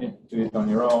can clone it, do it on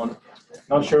your own.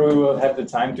 Not sure we will have the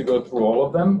time to go through all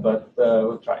of them, but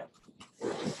we'll try.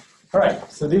 All right,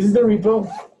 so this is the repo,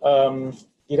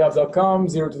 github.com,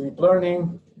 0 to deep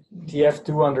learning,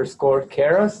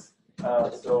 tf.keras.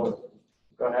 So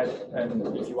go ahead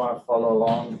and if you want to follow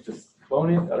along, just clone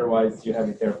it. Otherwise, you have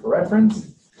it there for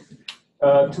reference.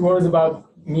 2 words about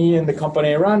me and the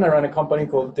company I run. I run a company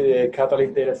called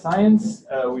Catalyst Data Science.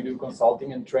 We do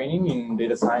consulting and training in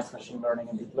data science, machine learning,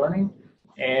 and deep learning.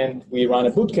 And we run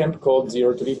a bootcamp called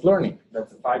 0 to Deep Learning.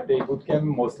 That's a 5-day bootcamp,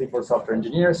 mostly for software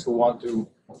engineers who want to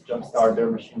jumpstart their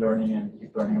machine learning and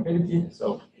deep learning ability.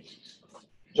 So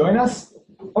join us.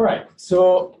 All right,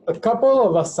 so a couple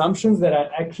of assumptions that I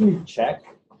actually check.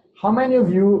 How many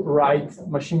of you write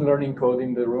machine learning code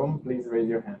in the room? Please raise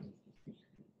your hand.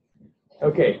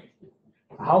 Okay.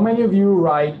 How many of you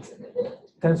write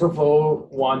TensorFlow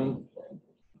 1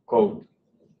 code?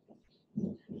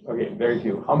 Okay, very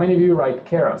few. How many of you write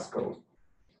Keras code?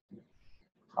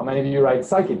 How many of you write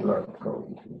scikit-learn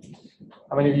code?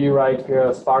 How many of you write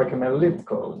Spark ML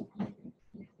code?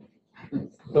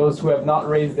 Those who have not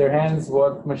raised their hands,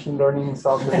 what machine learning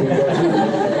software do you guys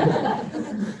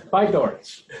use?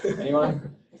 PyTorch.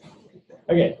 Anyone?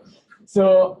 Okay,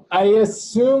 so I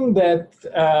assume that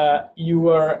you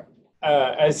are.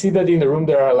 I see that in the room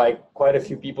there are like quite a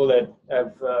few people that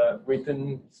have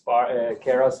written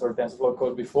Keras or TensorFlow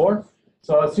code before.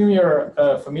 So I assume you're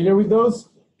familiar with those.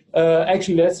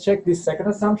 Actually, let's check this second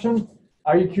assumption.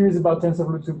 Are you curious about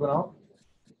TensorFlow 2.0?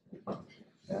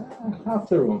 Half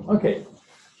the room. Okay,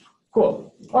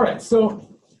 cool. All right, so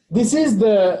this is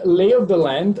the lay of the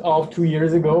land of 2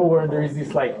 years ago where there is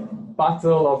this like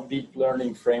battle of deep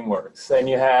learning frameworks. And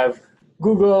you have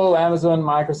Google, Amazon,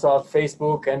 Microsoft,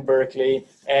 Facebook, and Berkeley,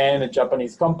 and a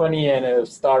Japanese company and a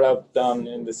startup down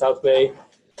in the South Bay,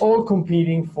 all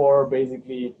competing for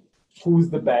basically who's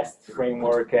the best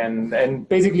framework. And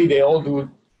basically they all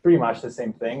do pretty much the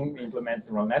same thing, implement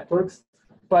neural networks.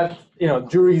 But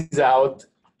jury's out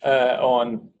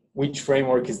on which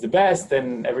framework is the best,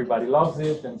 and everybody loves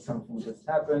it, and something just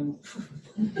happened.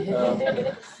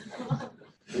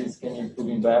 Please, can you put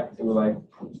me back to like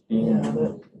being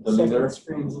the leader?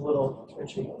 Screen's a little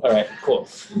twitchy. All right, cool.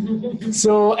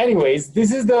 So anyways,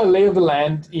 this is the lay of the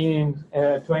land in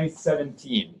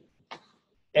 2017.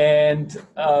 And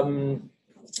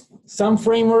some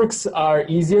frameworks are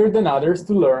easier than others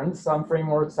to learn. Some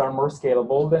frameworks are more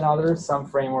scalable than others. Some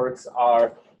frameworks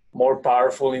are more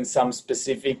powerful in some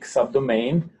specific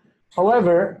subdomain.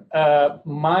 However,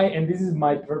 and this is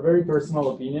my very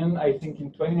personal opinion, I think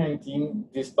in 2019,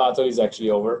 this battle is actually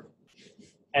over.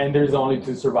 And there's only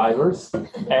 2 survivors.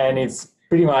 And it's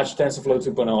pretty much TensorFlow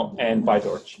 2.0 and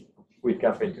PyTorch with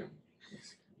Cafe 2.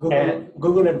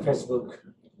 Google and Facebook.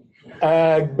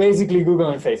 Basically Google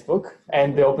and Facebook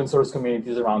and the open source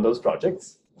communities around those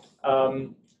projects.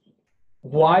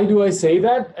 Why do I say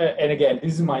that? And again,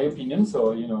 this is my opinion,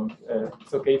 so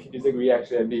it's okay if you disagree.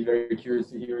 Actually, I'd be very curious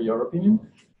to hear your opinion.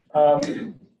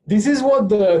 This is what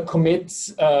the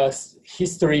commits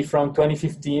history from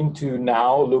 2015 to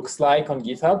now looks like on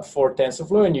GitHub for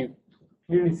TensorFlow, and you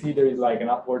clearly see there is like an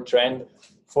upward trend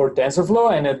for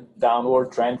TensorFlow and a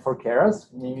downward trend for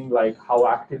Keras, meaning like how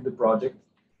active the project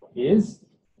is.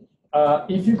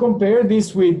 If you compare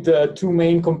this with the 2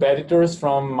 main competitors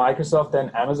from Microsoft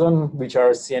and Amazon, which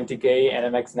are CNTK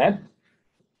and MXNet,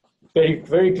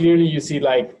 very clearly you see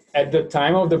like at the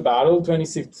time of the battle,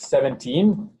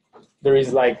 2017, there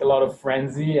is like a lot of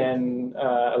frenzy and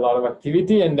a lot of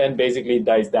activity, and then basically it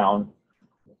dies down.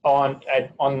 On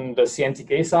the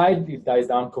CNTK side, it dies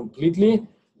down completely.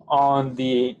 On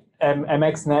the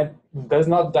MXNet, does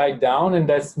not die down, and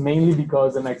that's mainly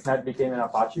because MXNet became an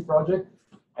Apache project.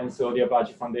 And so the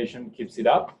Apache Foundation keeps it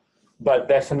up, but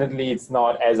definitely it's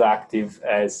not as active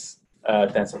as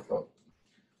TensorFlow.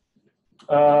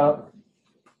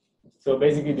 So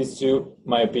basically these 2,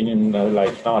 my opinion, are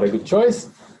like not a good choice.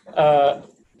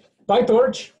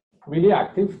 PyTorch, really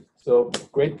active, so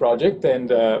great project and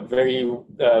very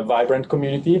vibrant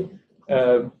community,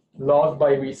 loved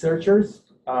by researchers.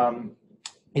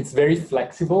 It's very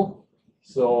flexible.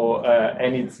 So,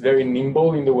 and it's very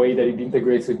nimble in the way that it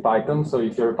integrates with Python. So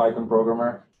if you're a Python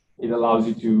programmer, it allows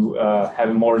you to have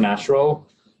a more natural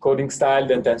coding style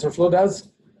than TensorFlow does.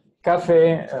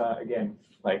 Cafe, again,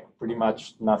 like pretty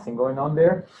much nothing going on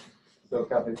there. So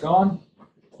Cafe is gone.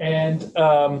 And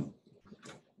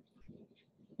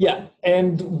yeah,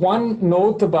 and one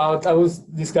note about, I was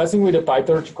discussing with a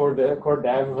PyTorch core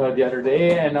dev the other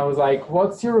day, and I was like,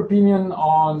 what's your opinion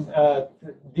on the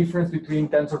difference between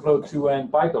TensorFlow 2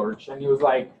 and PyTorch? And he was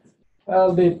like,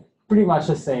 well, they're pretty much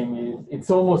the same.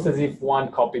 It's almost as if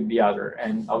one copied the other.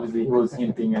 And obviously he was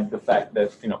hinting at the fact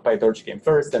that, you know, PyTorch came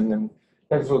first and then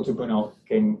TensorFlow 2.0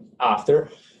 came after.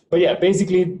 But yeah,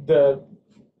 basically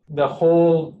the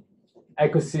whole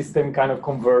ecosystem kind of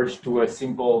converged to a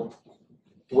simple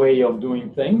way of doing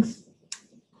things.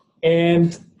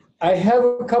 And I have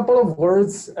a couple of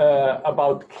words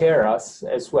about Keras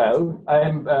as well. I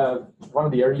am one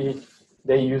of the early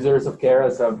day users of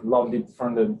Keras. I've loved it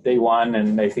from the day one,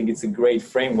 and I think it's a great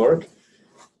framework.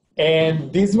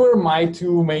 And these were my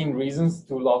two main reasons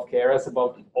to love Keras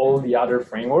about all the other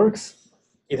frameworks.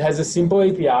 It has a simple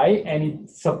API, and it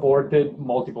supported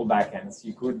multiple backends.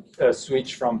 You could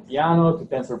switch from Piano to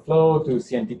TensorFlow to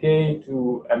CNTK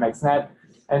to MXNet.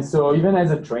 And so even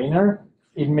as a trainer,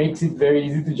 it makes it very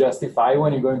easy to justify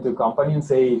when you go into a company and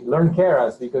say, learn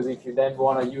Keras, because if you then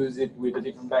want to use it with a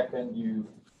different backend, you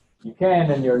can,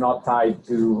 and you're not tied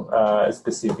to a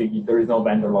specific, there is no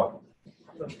vendor lock.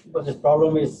 But the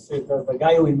problem is the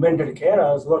guy who invented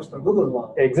Keras works for Google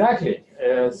now. Exactly.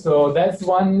 So that's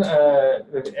one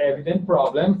evident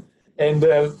problem. And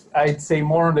I'd say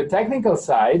more on the technical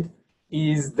side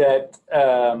is that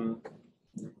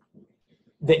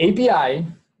the API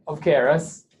of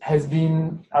Keras has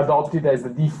been adopted as the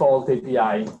default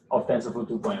API of TensorFlow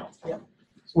 2.0, yeah,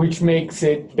 which makes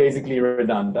it basically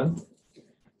redundant.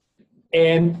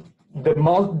 And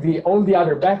all the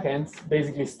other backends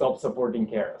basically stopped supporting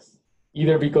Keras,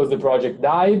 either because the project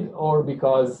died or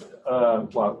because,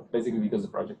 well, basically because the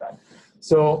project died.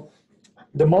 So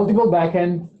the multiple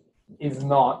backend is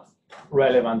not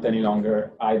relevant any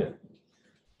longer either.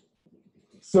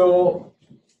 So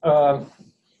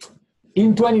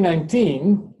in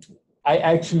 2019, I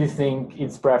actually think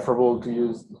it's preferable to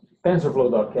use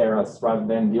TensorFlow.keras rather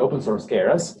than the open source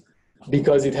Keras,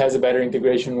 because it has a better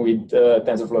integration with the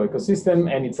TensorFlow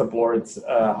ecosystem, and it supports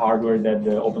hardware that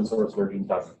the open source version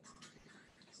doesn't.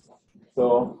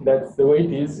 So that's the way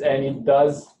it is, and it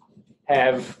does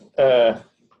have a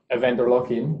vendor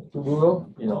lock-in to Google.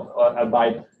 You know,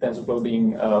 by TensorFlow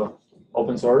being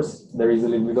open source, there is a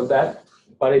little bit of that,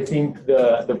 but I think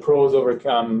the pros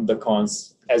overcome the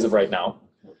cons as of right now.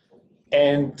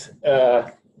 And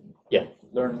yeah,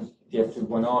 learn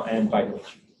tf.keras and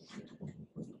PyTorch.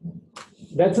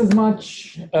 That's as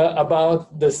much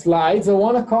about the slides. I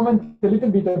want to comment a little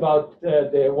bit about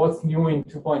what's new in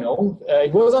 2.0.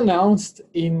 It was announced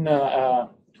in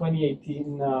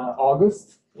 2018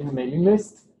 August in the mailing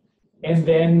list, and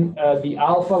then the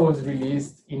alpha was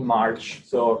released in March,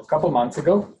 so a couple months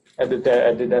ago at the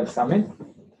Dev Summit.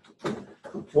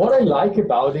 What I like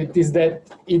about it is that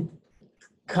it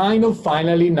kind of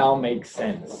finally now makes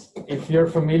sense. If you're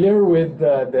familiar with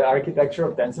the architecture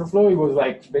of TensorFlow, it was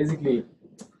like basically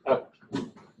a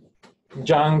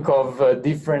chunk of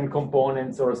different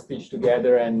components or stitched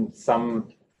together, and some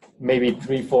maybe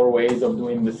 3-4 ways of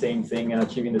doing the same thing and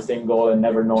achieving the same goal and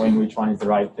never knowing which one is the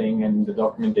right thing, and the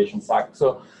documentation sucked.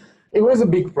 So it was a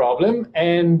big problem,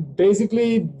 and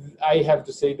basically I have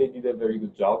to say they did a very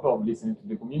good job of listening to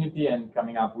the community and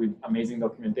coming up with amazing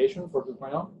documentation for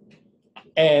 2.0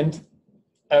 and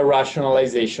a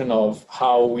rationalization of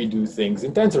how we do things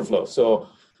in TensorFlow. So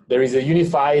there is a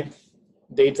unified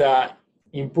data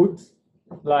input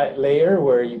layer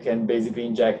where you can basically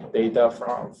inject data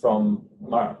from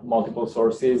multiple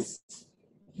sources,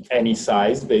 any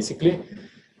size, basically.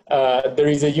 There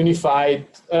is a unified,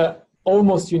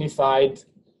 almost unified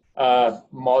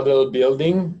model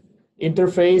building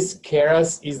interface.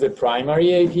 Keras is the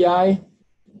primary API.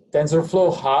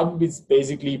 TensorFlow Hub is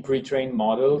basically pre-trained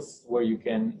models where you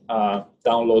can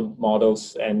download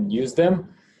models and use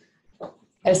them.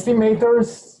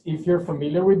 Estimators, if you're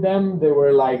familiar with them, they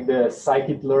were like the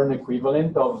scikit-learn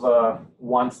equivalent of a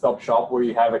one-stop shop where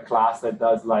you have a class that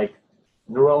does like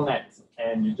neural net,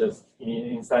 and you just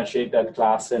instantiate that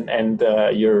class and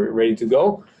you're ready to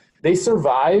go. They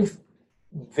survive.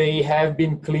 They have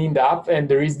been cleaned up, and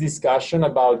there is discussion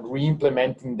about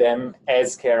re-implementing them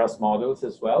as Keras models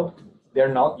as well.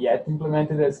 They're not yet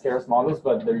implemented as Keras models,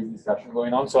 but there is discussion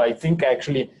going on. So I think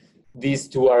actually these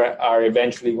two are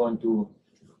eventually going to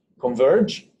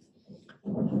converge.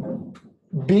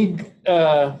 Big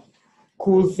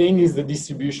cool thing is the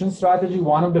distribution strategy.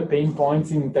 One of the pain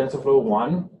points in TensorFlow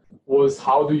 1 was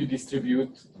how do you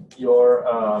distribute your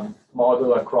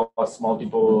model across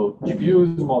multiple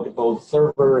GPUs, multiple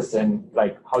servers, and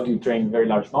like how do you train very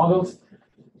large models.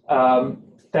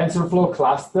 TensorFlow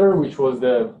cluster, which was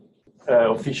the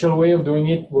official way of doing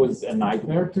it, was a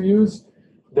nightmare to use.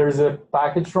 There's a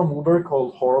package from Uber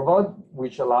called Horovod,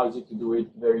 which allows you to do it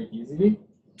very easily.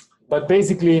 But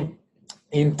basically,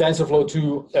 in TensorFlow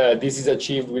 2, this is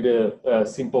achieved with a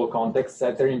simple context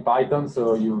setter in Python.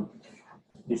 So you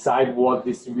decide what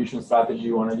distribution strategy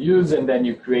you want to use, and then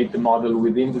you create the model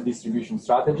within the distribution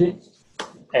strategy.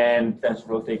 And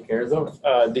TensorFlow takes care of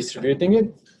distributing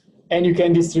it. And you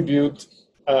can distribute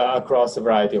across a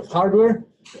variety of hardware.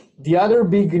 The other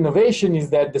big innovation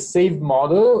is that the saved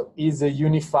model is a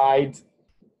unified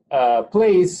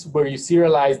place where you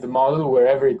serialize the model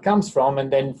wherever it comes from,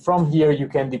 and then from here you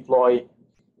can deploy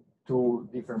to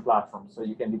different platforms. So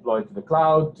you can deploy to the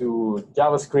cloud, to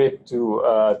JavaScript, to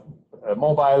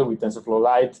mobile with TensorFlow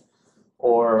Lite,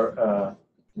 or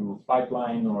to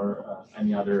pipeline or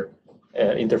any other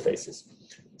interfaces.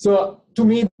 So to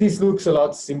me, this looks a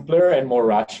lot simpler and more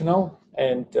rational,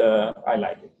 and I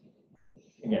like it.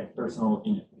 Again, personal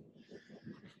opinion.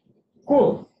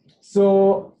 Cool.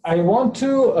 So I want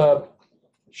to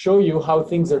show you how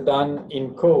things are done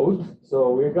in code.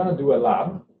 So we're going to do a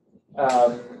lab.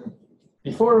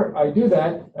 Before I do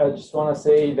that, I just want to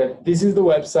say that this is the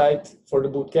website for the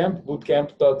bootcamp,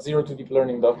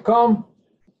 bootcamp.0todeeplearning.com,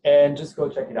 and just go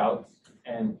check it out.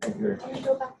 And thank you very much. Can you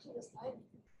go back to the slide?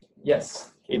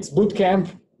 Yes, it's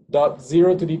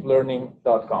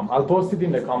bootcamp.0todeeplearning.com. I'll post it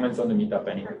in the comments on the Meetup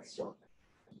anyway. So,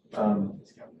 and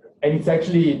it's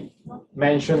actually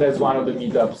mentioned as one of the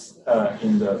meetups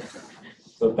in the.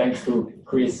 So thanks to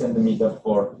Chris and the Meetup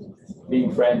for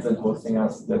being friends and hosting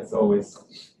us. That's always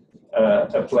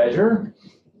a pleasure.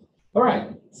 All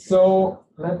right, so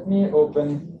let me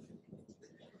open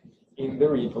in the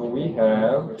repo we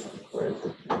have. Where is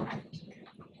it?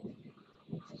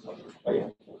 Oh yeah.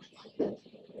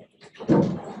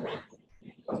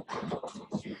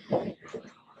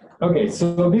 Okay,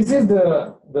 so this is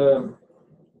the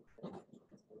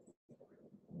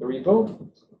repo.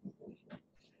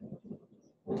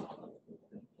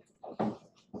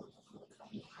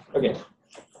 Okay,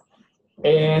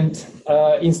 and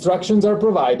instructions are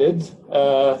provided.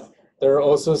 There are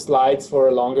also slides for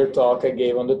a longer talk I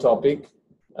gave on the topic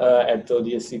at the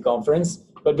DSC conference.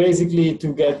 But basically,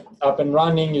 to get up and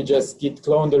running, you just git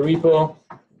clone the repo,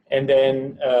 and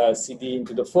then cd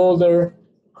into the folder,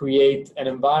 create an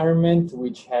environment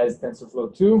which has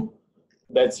TensorFlow 2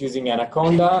 that's using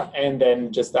Anaconda, and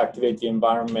then just activate the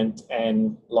environment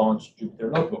and launch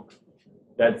Jupyter Notebook.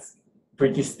 That's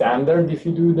pretty standard if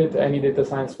you do that any data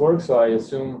science work, so I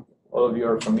assume all of you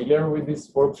are familiar with this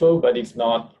workflow, but if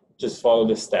not, just follow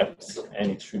the steps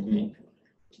and it should be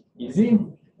easy.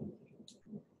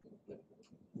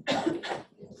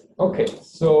 Okay,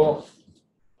 so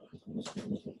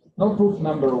notebook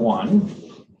number 1.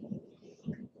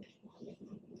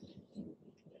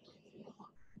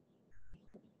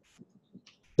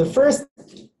 The first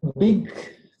big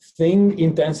thing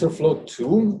in TensorFlow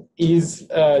 2 is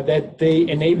that they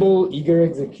enable eager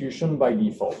execution by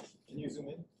default. Can you zoom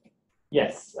in?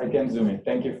 Yes, I can zoom in.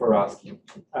 Thank you for asking.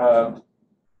 That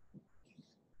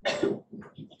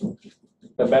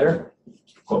better?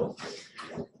 Cool.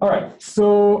 All right,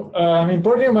 so I'm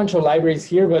importing a bunch of libraries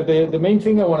here, but the main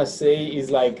thing I want to say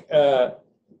is like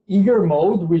eager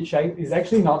mode, which is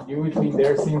actually not new. It's been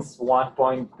there since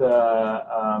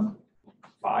 1.5,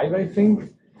 I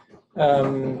think.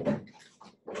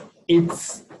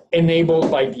 It's enabled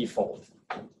by default.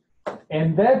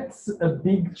 And that's a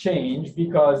big change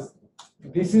because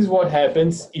this is what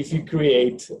happens if you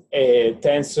create a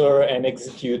tensor and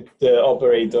execute the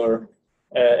operator,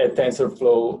 a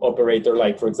TensorFlow operator,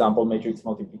 like, for example, matrix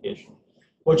multiplication.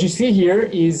 What you see here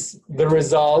is the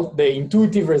result, the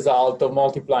intuitive result of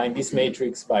multiplying this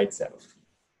matrix by itself,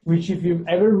 which if you've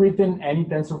ever written any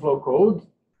TensorFlow code,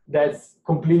 that's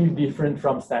completely different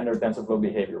from standard TensorFlow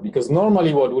behavior. Because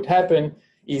normally what would happen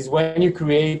is when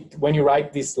you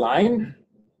write this line,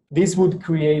 this would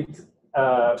create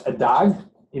a DAG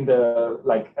in the,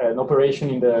 like an operation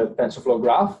in the TensorFlow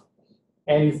graph.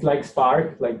 And it's like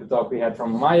Spark, like the talk we had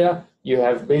from Umayah. You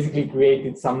have basically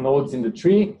created some nodes in the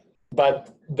tree, but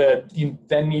you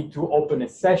then need to open a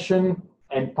session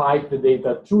and pipe the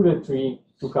data through the tree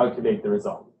to calculate the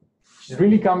result. Which is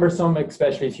really cumbersome,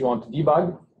 especially if you want to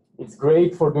debug. It's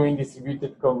great for doing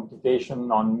distributed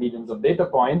computation on millions of data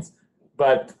points,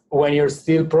 but when you're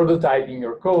still prototyping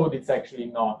your code, it's actually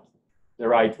not the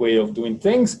right way of doing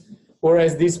things.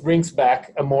 Whereas this brings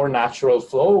back a more natural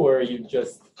flow where you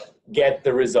just get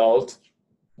the result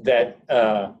that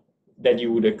that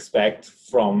you would expect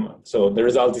from. So the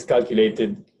result is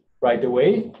calculated right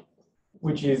away,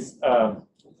 which is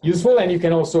useful, and you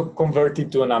can also convert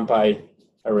it to a NumPy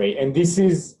array. And this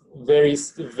is very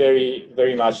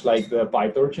much like the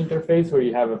PyTorch interface, where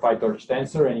you have a PyTorch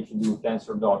tensor, and if you do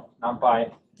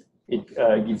tensor.numpy,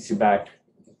 it gives you back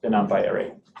the NumPy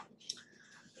array.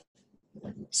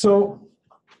 So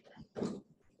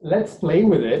let's play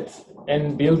with it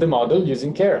and build the model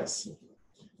using Keras.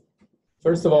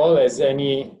 First of all, as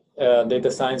any Data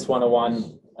Science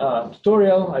 101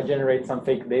 tutorial, I generate some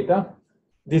fake data.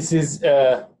 This is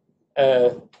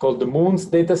called the Moons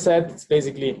data set. It's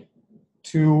basically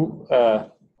two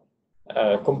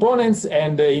components,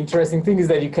 and the interesting thing is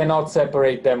that you cannot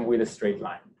separate them with a straight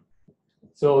line.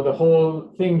 So the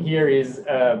whole thing here is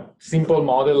a simple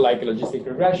model like a logistic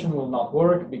regression will not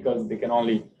work because they can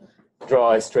only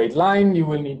draw a straight line. You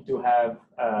will need to have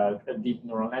a deep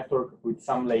neural network with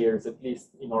some layers at least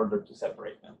in order to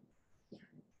separate them.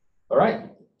 All right,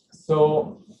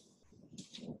 so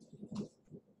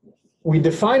we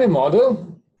define a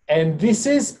model, and this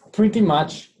is pretty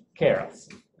much Keras.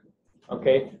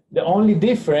 Okay, the only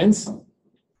difference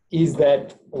is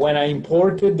that when I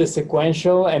imported the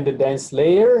sequential and the dense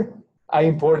layer, I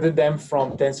imported them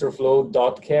from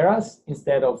TensorFlow.keras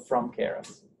instead of from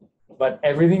Keras. But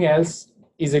everything else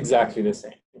is exactly the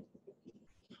same.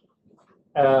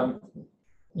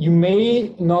 You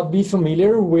may not be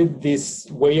familiar with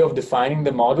this way of defining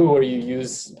the model where you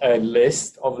use a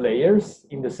list of layers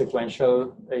in the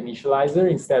sequential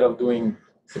initializer instead of doing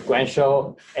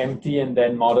sequential empty and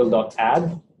then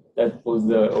model.add. That was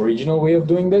the original way of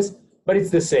doing this, but it's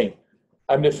the same.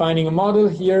 I'm defining a model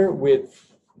here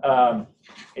with a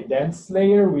dense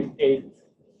layer with 8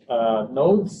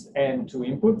 nodes and 2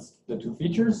 inputs, the 2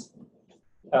 features,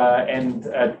 and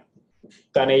a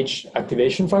tanh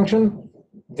activation function.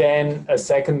 Then a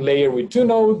second layer with 2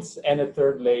 nodes and a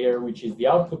third layer, which is the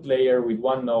output layer with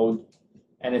 1 node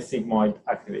and a sigmoid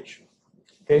activation.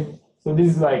 Okay, so this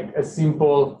is like a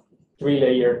simple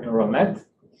 3-layer neural net.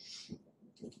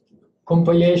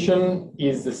 Compilation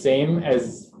is the same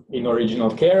as in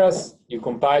original Keras. You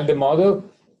compile the model.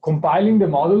 Compiling the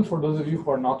model, for those of you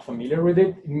who are not familiar with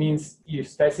it, it means you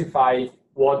specify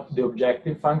what the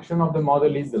objective function of the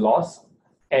model is, the loss,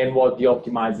 and what the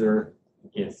optimizer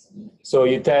is. So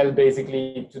you tell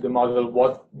basically to the model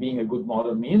what being a good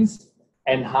model means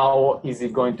and how is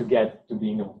it going to get to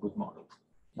being a good model.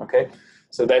 Okay,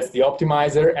 so that's the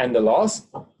optimizer and the loss.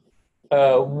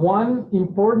 One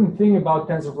important thing about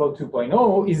TensorFlow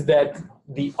 2.0 is that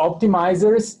the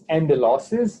optimizers and the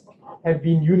losses have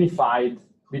been unified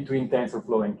between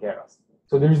TensorFlow and Keras.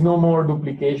 So there is no more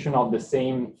duplication of the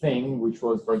same thing, which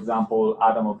was, for example,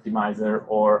 Atom Optimizer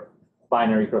or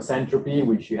binary cross entropy,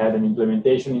 which you had an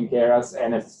implementation in Keras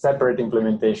and a separate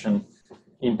implementation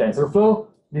in TensorFlow.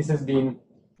 This has been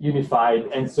unified,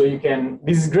 and so you can,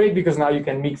 this is great because now you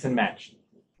can mix and match.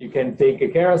 You can take a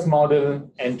Keras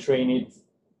model and train it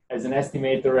as an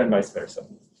estimator and vice versa.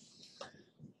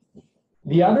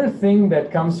 The other thing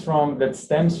that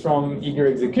stems from eager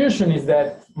execution is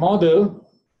that model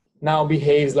now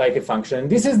behaves like a function.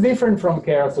 This is different from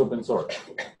Keras open source.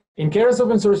 In Keras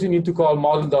open source, you need to call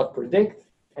model.predict,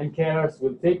 and Keras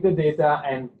will take the data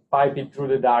and pipe it through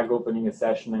the DAG, opening a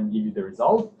session and give you the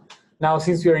result. Now,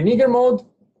 since we are in eager mode,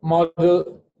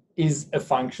 model is a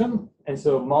function, and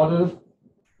so model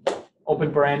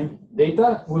open paren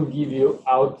data will give you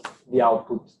out the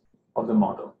output of the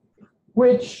model,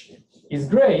 which is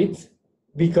great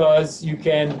because you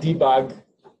can debug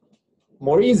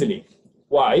more easily.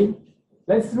 Why?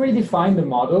 Let's redefine the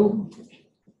model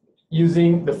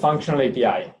using the functional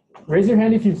API. Raise your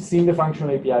hand if you've seen the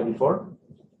functional API before.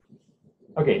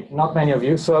 Okay, not many of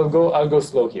you, so I'll go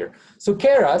slow here. So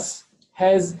Keras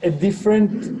has a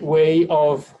different way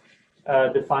of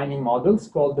defining models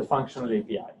called the functional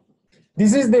API.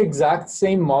 This is the exact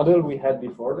same model we had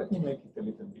before. Let me make it a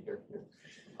little bigger here.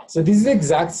 So this is the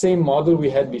exact same model we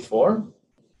had before.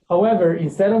 However,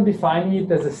 instead of defining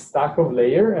it as a stack of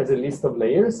layers, as a list of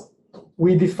layers,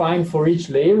 we define for each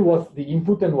layer what's the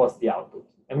input and what's the output,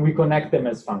 and we connect them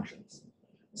as functions.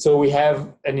 So we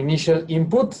have an initial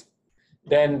input,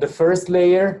 then the first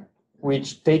layer,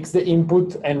 which takes the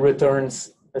input and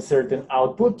returns a certain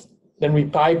output. Then we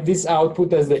pipe this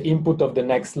output as the input of the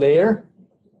next layer,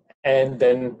 and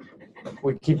then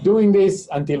we keep doing this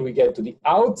until we get to the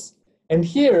outs. And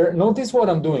here, notice what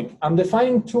I'm doing. I'm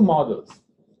defining 2 models.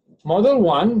 Model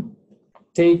 1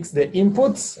 takes the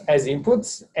inputs as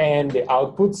inputs and the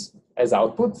outputs as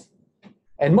outputs.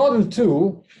 And model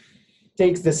 2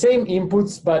 takes the same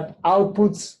inputs but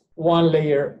outputs 1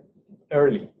 layer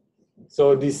early.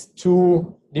 So this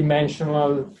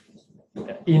two-dimensional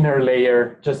inner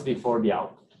layer just before the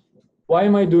output. Why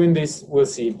am I doing this? We'll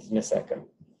see it in a second.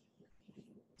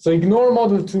 So ignore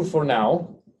model 2 for now.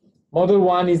 Model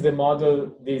 1 is the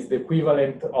model, is the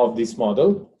equivalent of this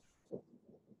model.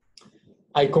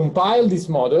 I compile this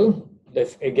model,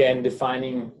 again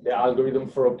defining the algorithm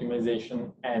for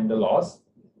optimization and the loss.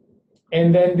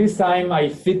 And then this time I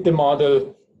fit the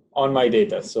model on my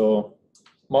data. So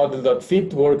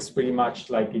model.fit works pretty much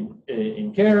like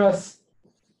in Keras.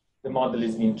 The model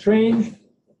is being trained.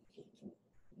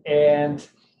 And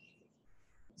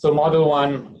so model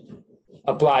 1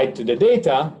 applied to the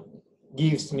data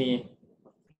gives me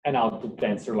an output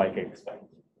tensor like I expect.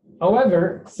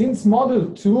 However, since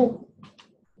model 2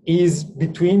 is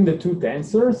between the two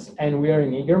tensors and we are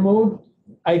in eager mode,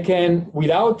 I can,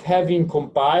 without having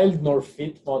compiled nor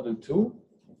fit model 2,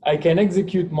 I can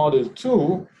execute model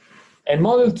 2, and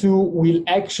model 2 will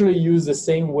actually use the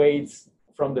same weights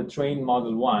from the trained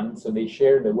model 1, so they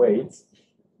share the weights,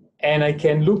 and I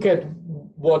can look at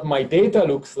what my data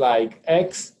looks like,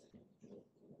 X,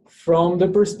 from the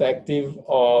perspective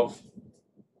of,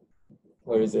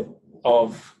 where is it,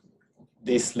 of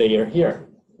this layer here,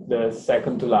 the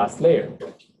second to last layer.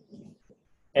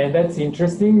 And that's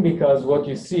interesting because what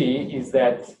you see is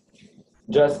that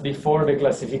just before the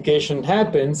classification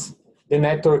happens, the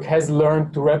network has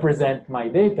learned to represent my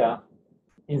data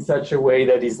in such a way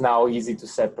that is now easy to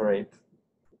separate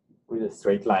with a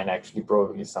straight line, actually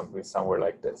probably somewhere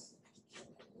like this.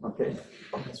 Okay.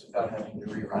 That's without having to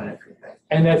rerun everything.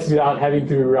 And that's without having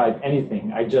to rewrite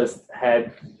anything. I just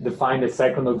had defined a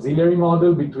second auxiliary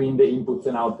model between the inputs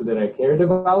and output that I cared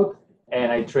about,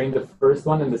 and I trained the first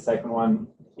one, and the second one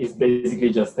is basically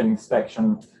just an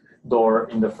inspection door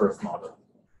in the first model,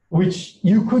 which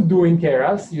you could do in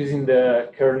Keras using the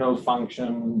kernel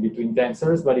function between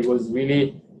tensors, but it was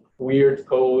really weird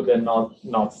code and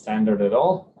not standard at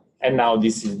all. And now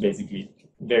this is basically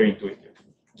very intuitive.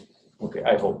 Okay,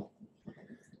 I hope.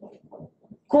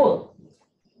 Cool.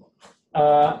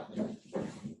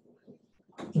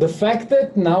 The fact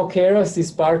that now Keras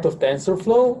is part of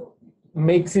TensorFlow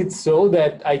makes it so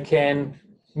that I can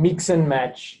mix and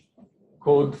match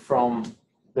code from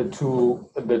the two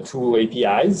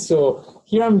APIs. So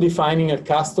here I'm defining a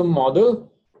custom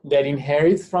model that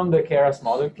inherits from the Keras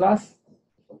model class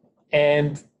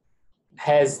and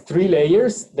has 3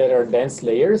 layers that are dense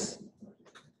layers.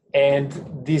 And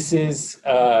this is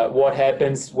what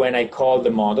happens when I call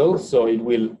the model. So it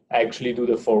will actually do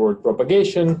the forward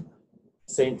propagation,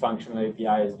 same functional API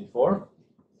as before.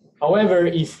 However,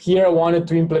 if here I wanted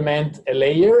to implement a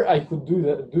layer, I could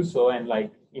do so and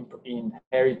like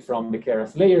inherit from the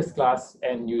Keras layers class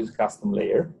and use custom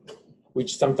layer,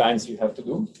 which sometimes you have to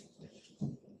do.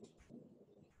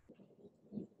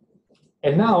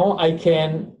 And now I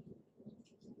can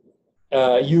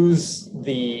use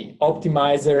the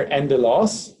optimizer and the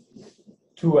loss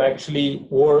to actually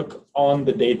work on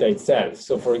the data itself.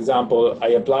 So for example, I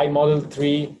apply model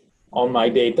 3 on my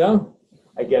data,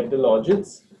 I get the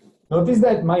logits. Notice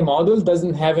that my model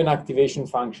doesn't have an activation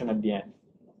function at the end.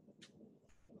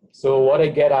 So what I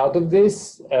get out of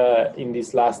this in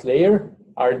this last layer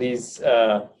are these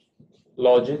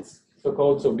logits,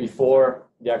 so-called, so before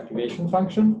the activation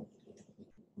function.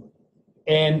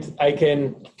 And I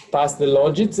can pass the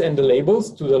logits and the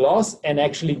labels to the loss and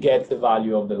actually get the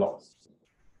value of the loss.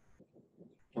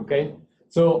 Okay,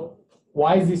 so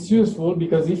why is this useful?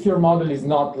 Because if your model is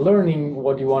not learning,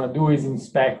 what you want to do is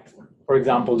inspect, for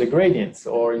example, the gradients,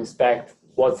 or inspect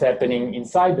what's happening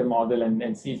inside the model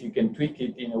and see if you can tweak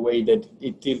it in a way that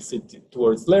it tilts it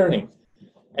towards learning.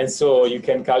 And so you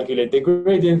can calculate the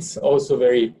gradients also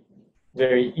very,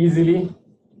 very easily.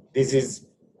 This is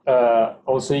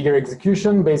also eager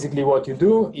execution. Basically what you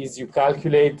do is you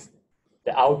calculate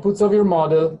the outputs of your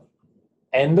model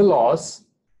and the loss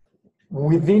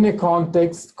within a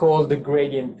context called the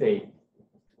gradient tape.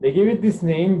 They give it this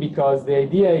name because the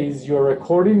idea is you're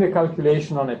recording the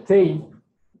calculation on a tape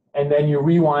and then you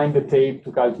rewind the tape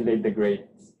to calculate the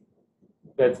gradients.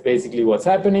 That's basically what's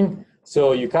happening.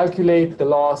 So you calculate the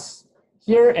loss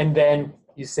here and then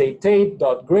you say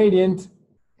tape.gradient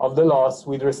of the loss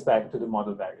with respect to the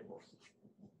model variables.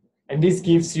 And this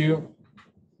gives you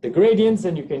the gradients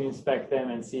and you can inspect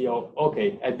them and see, oh,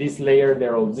 okay, at this layer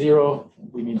they're all 0.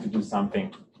 We need to do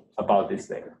something about this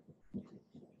layer.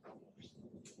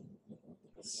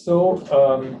 So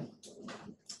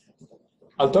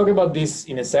I'll talk about this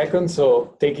in a second,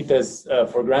 so take it as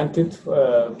for granted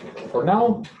for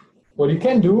now. What you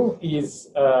can do is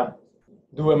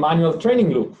do a manual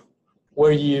training loop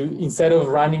where you, instead of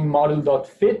running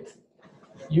model.fit,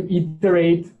 you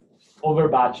iterate over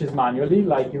batches manually,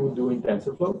 like you would do in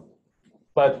TensorFlow.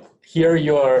 But here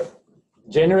you're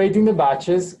generating the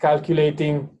batches,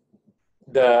 calculating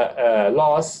the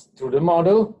loss through the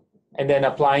model, and then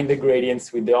applying the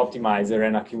gradients with the optimizer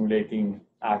and accumulating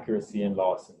accuracy and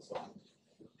loss and so on.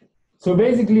 So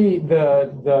basically,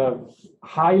 the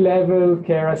high-level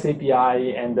Keras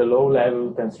API and the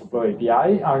low-level TensorFlow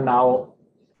API are now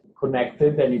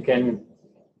connected, and you can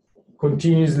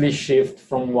continuously shift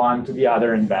from one to the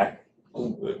other and back,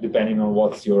 depending on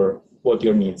what your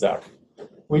needs are,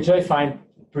 which I find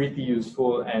pretty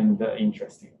useful and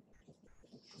interesting.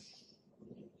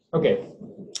 Okay,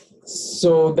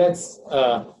 so that's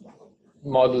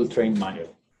model trained manually.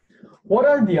 What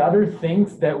are the other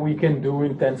things that we can do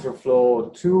in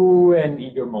TensorFlow 2 and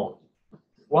eager mode?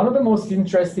 One of the most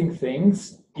interesting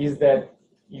things is that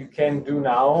you can do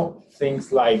now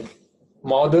things like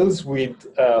models with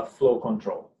flow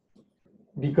control.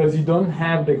 Because you don't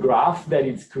have the graph that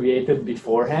it's created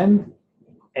beforehand,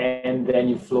 and then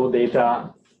you flow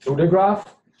data through the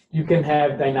graph, you can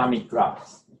have dynamic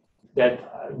graphs, that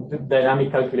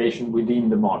dynamic calculation within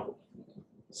the model.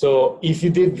 So if you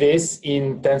did this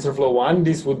in TensorFlow 1,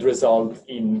 this would result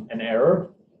in an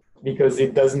error because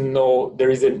it doesn't know, there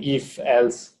is an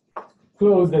if-else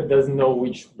clause that doesn't know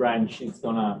which branch it's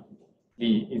gonna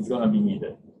be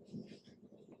needed.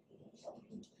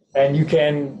 And you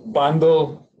can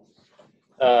bundle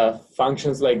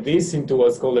functions like this into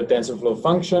what's called a TensorFlow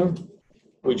function,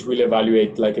 which will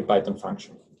evaluate like a Python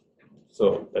function.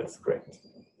 So that's great.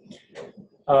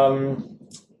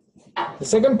 The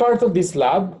second part of this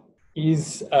lab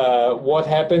is what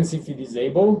happens if you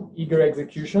disable eager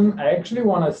execution. I actually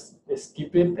want to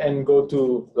skip it and go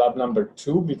to lab number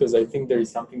 2 because I think there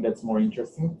is something that's more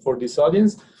interesting for this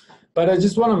audience. But I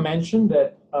just want to mention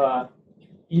that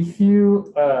if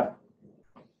you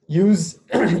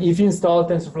install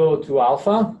TensorFlow 2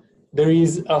 alpha, there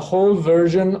is a whole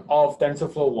version of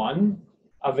TensorFlow 1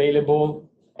 available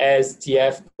as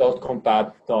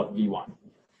tf.compat.v1.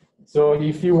 So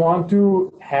if you want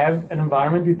to have an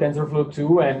environment with TensorFlow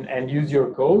 2 and use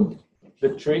your code, the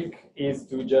trick is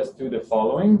to just do the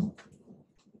following.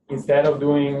 Instead of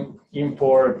doing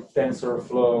import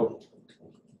TensorFlow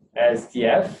as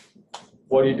tf,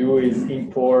 what you do is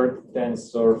import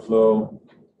TensorFlow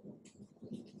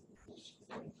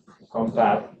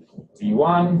compat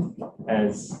v1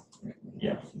 as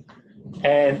tf.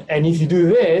 And if you do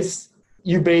this,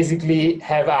 you basically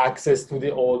have access to the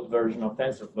old version of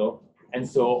TensorFlow. And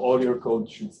so all your code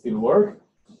should still work,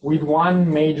 with one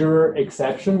major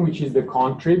exception, which is the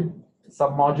contrib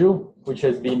submodule, which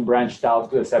has been branched out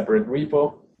to a separate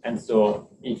repo. And so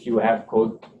if you have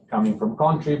code coming from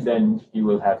contrib, then you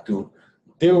will have to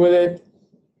deal with it.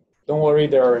 Don't worry,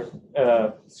 there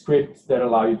are scripts that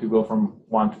allow you to go from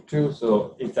 1 to 2,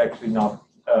 so it's actually not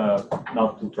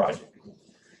too tragic.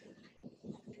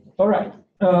 All right.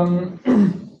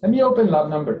 Let me open lab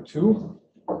number 2.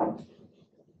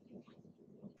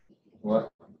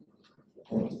 What?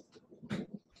 Okay.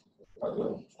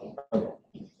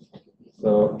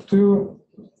 So 2.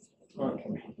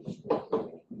 Okay.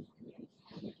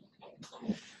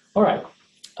 All right.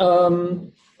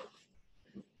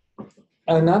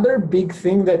 Another big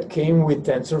thing that came with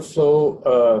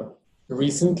TensorFlow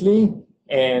recently,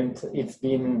 and it's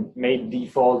been made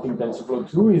default in TensorFlow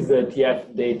 2, is the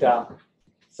TF data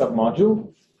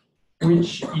submodule,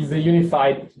 which is a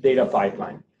unified data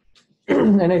pipeline.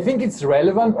 And I think it's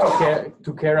relevant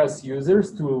to Keras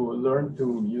users to learn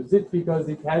to use it because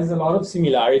it has a lot of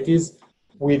similarities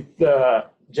with the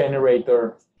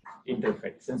generator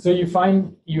interface. And so you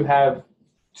find you have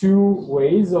 2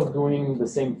 ways of doing the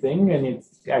same thing, and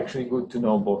it's actually good to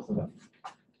know both of them.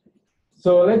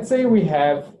 So let's say we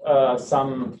have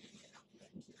some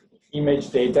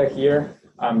image data here.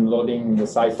 I'm loading the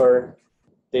Cypher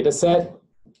data set.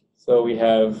 So we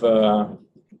have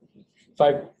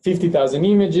 50,000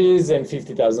 images and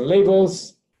 50,000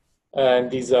 labels. And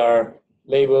these are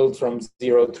labeled from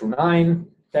 0 through 9,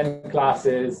 10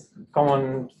 classes,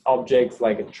 common objects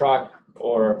like a truck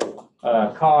or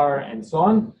a car and so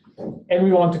on. And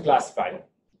we want to classify them.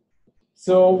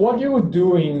 So what you would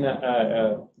do in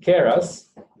Keras,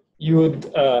 you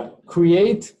would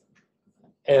create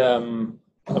a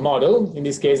model. In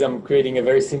this case, I'm creating a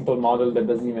very simple model that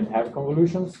doesn't even have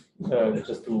convolutions,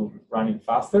 just to run it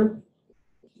faster.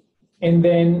 And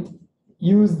then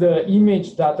use the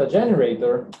image data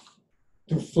generator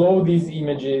to flow these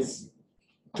images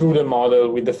through the model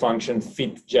with the function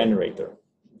fit_generator.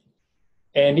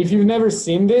 And if you've never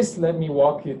seen this, let me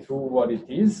walk you through what it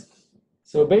is.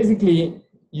 So basically,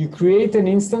 you create an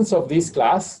instance of this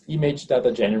class, image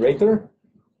data generator,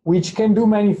 which can do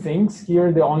many things.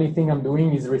 Here, the only thing I'm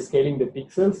doing is rescaling the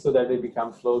pixels so that they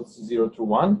become floats 0 through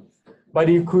 1. But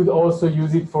you could also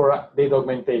use it for data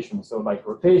augmentation, so like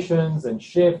rotations and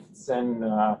shifts and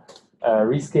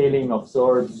rescaling of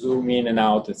sorts, zoom in and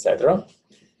out, etc.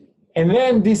 And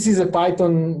then this is a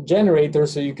Python generator,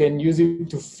 so you can use it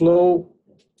to flow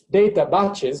data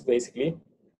batches, basically,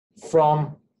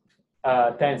 from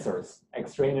tensors.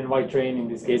 X-train and Y-train, in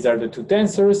this case, are the two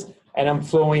tensors. And I'm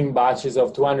flowing batches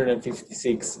of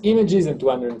 256 images and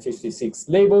 256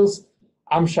 labels.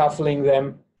 I'm shuffling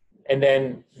them. And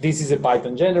then this is a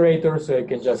Python generator, so I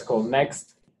can just call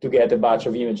next to get a batch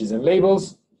of images and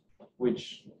labels,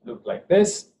 which look like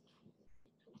this.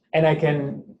 And I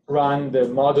can run the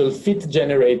model fit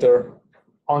generator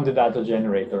on the data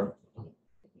generator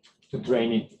to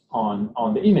train it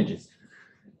on the images.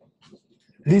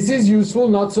 This is useful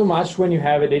not so much when you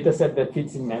have a data set that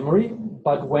fits in memory,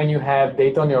 but when you have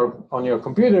data on your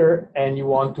computer and you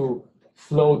want to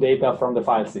flow data from the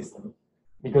file system.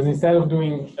 Because instead of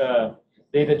doing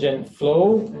data gen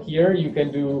flow here, you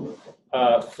can do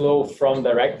flow from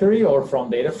directory or from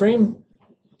data frame.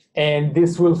 And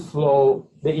this will flow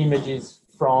the images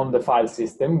from the file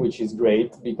system, which is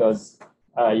great because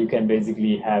you can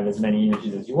basically have as many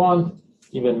images as you want,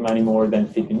 even many more than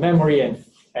fit in memory,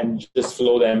 and just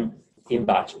flow them in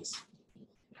batches.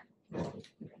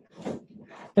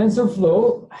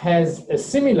 TensorFlow has a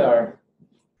similar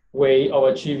way of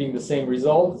achieving the same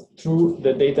result through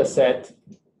the dataset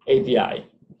API.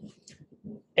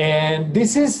 And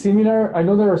this is similar. I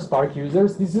know there are Spark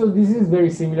users. This is very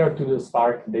similar to the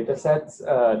Spark datasets,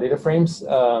 data frames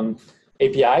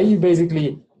API. You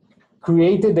basically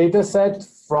create a dataset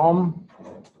from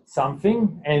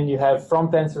something, and you have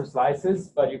from tensor slices,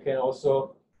 but you can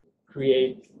also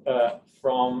create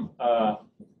from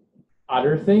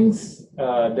other things.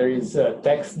 There is a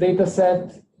text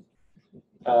dataset.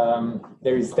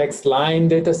 There is text line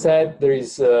dataset, there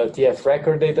is a TF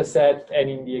record dataset, and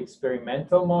in the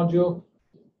experimental module,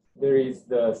 there is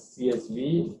the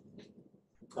CSV,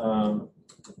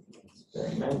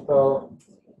 experimental.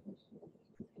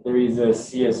 There is a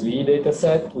CSV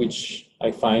dataset, which I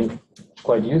find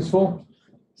quite useful.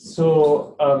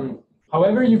 So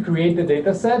however you create the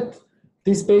dataset,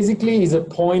 this basically is a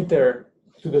pointer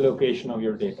to the location of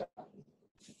your data.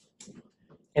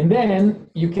 And then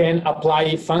you can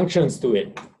apply functions to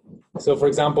it. So for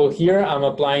example, here I'm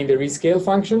applying the rescale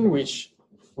function, which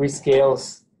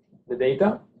rescales the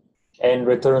data and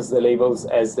returns the labels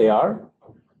as they are.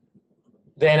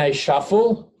 Then I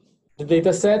shuffle the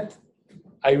data set.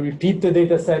 I repeat the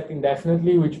data set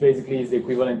indefinitely, which basically is the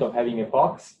equivalent of having a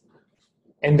box.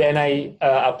 And then I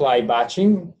apply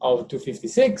batching of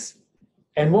 256.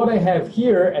 And what I have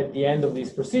here at the end of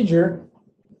this procedure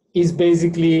is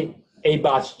basically a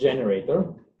batch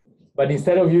generator, but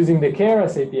instead of using the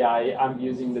Keras API, I'm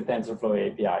using the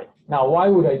TensorFlow API. Now, why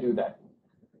would I do that?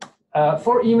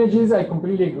 For images, I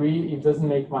completely agree, it doesn't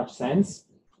make much sense,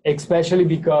 especially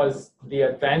because the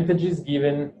advantages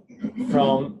given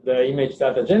from the image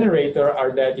data generator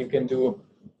are that you can do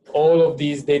all of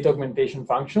these data augmentation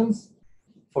functions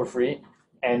for free,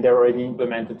 and they're already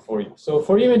implemented for you. So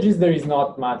for images, there is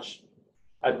not much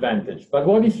advantage. But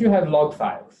what if you have log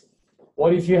files?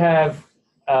 What if you have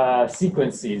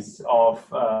sequences of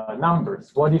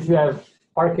numbers? What if you have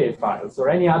Parquet files or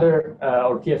any other,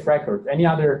 or TF records, any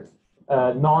other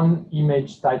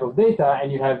non-image type of data,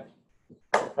 and you have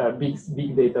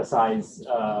big data size,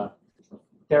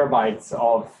 terabytes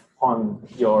on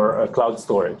your cloud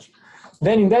storage?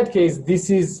 Then in that case, this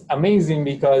is amazing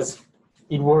because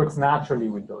it works naturally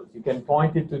with those. You can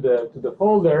point it to the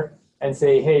folder and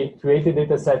say, hey, create a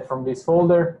data set from this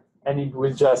folder, and it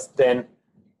will just then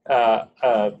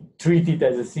treat it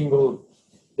as a single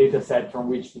data set from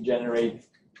which to generate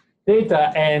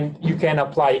data, and you can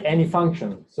apply any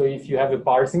function. So if you have a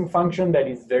parsing function that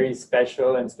is very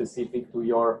special and specific to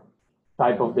your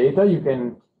type of data, you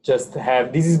can just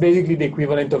have, this is basically the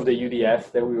equivalent of the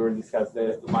UDF that we were discussing,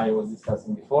 that Umayah was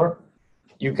discussing before.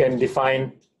 You can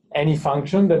define any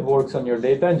function that works on your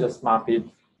data and just map it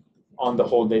on the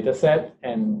whole data set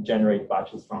and generate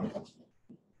batches from it.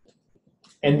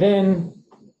 And then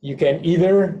you can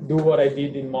either do what I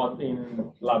did in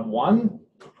lab 1,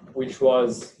 which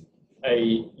was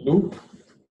a loop.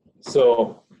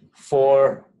 So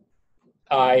for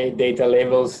I data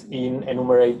labels in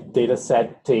enumerate data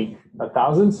set take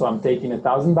 1,000. So I'm taking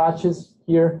 1,000 batches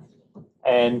here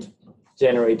and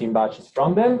generating batches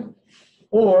from them.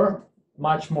 Or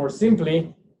much more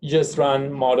simply, you just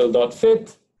run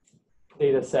model.fit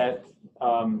data set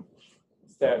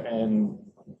step and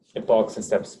epochs and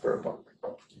steps per epoch.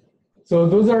 So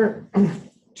those are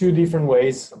two different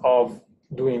ways of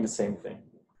doing the same thing.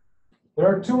 There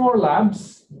are two more labs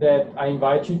that I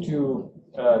invite you to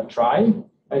try.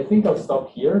 I think I'll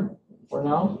stop here for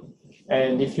now.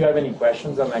 And if you have any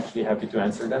questions, I'm actually happy to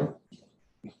answer them.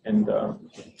 And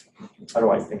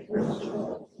otherwise, thank you very much.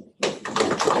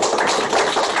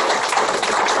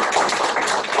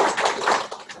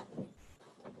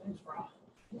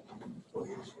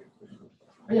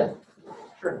 Yeah,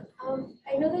 sure.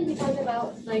 I know that you talked about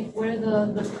like what are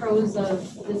the pros of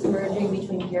this merging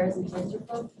between Keras and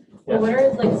TensorFlow. Yeah. But what are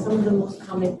like some of the most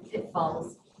common pitfalls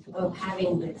of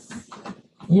having this?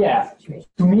 Yeah,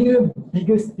 to me the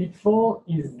biggest pitfall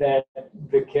is that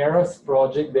the Keras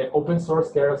project, the open source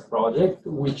Keras project,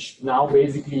 which now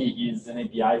basically is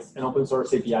an open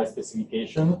source API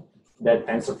specification that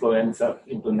TensorFlow ends up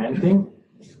implementing,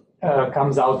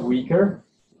 comes out weaker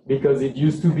because it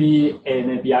used to be an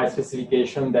API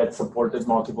specification that supported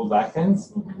multiple backends,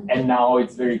 and now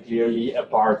it's very clearly a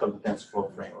part of the TensorFlow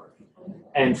framework.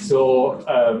 And so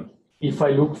if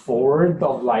I look forward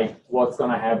of like what's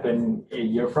going to happen a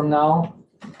year from now,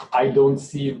 I don't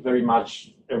see very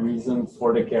much a reason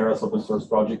for the Keras open source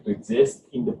project to exist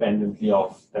independently of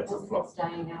TensorFlow. It's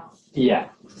dying out. Yeah,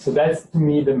 so that's to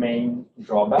me the main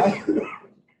drawback.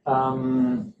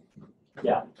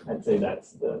 Yeah, I'd say that's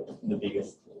the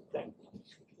biggest thing.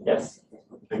 Yes?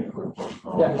 Thank you for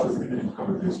Yeah. we didn't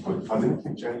cover this, but has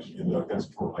anything changed in the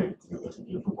TensorFlow like the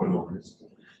 2.0 release?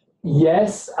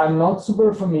 Yes, I'm not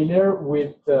super familiar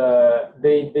with,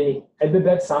 they at the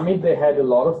Dev Summit, they had a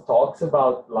lot of talks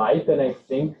about Lite, and I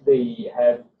think they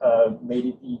have made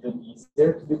it even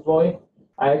easier to deploy.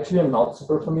 I actually am not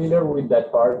super familiar with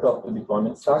that part of the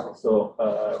deployment stack, so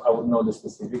I would know the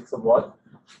specifics of what.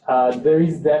 There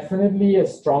is definitely a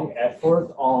strong effort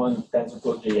on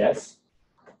TensorFlow JS,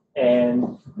 and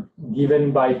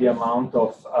given by the amount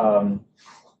of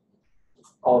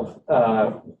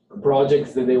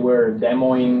projects that they were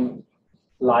demoing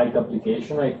Lite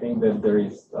application, I think that there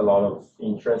is a lot of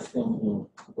interest in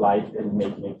Lite and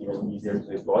making it even easier to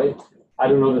deploy. I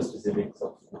don't know the specifics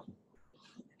of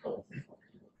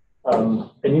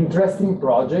an interesting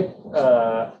project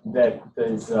that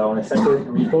is on a separate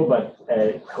repo but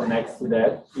connects to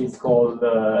that is called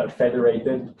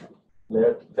Federated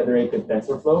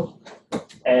TensorFlow.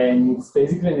 And it's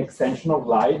basically an extension of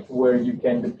Lite where you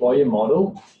can deploy a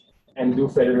model and do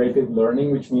federated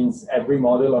learning, which means every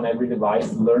model on every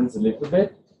device learns a little bit,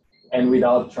 and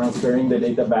without transferring the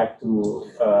data back to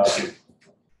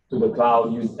the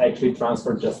cloud, you actually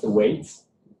transfer just the weights,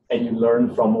 and you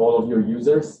learn from all of your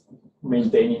users,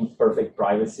 maintaining perfect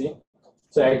privacy.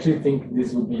 So I actually think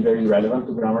this would be very relevant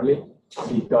to Grammarly,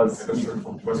 because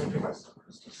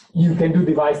you can do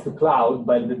device to cloud,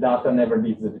 but the data never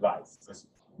leaves the device.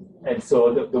 And so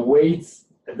the weights,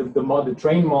 the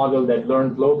trained model that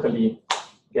learned locally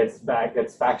gets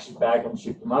faction back and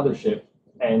shipped to mothership,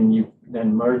 and you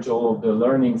then merge all of the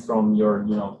learnings from your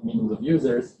millions of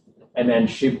users, and then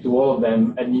ship to all of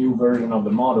them a new version of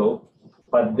the model,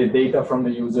 but the data from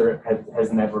the user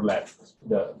has never left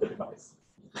the device.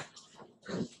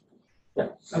 Yeah.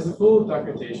 Has the full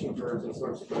documentation for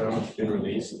TensorFlow been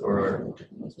released, or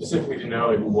specifically to know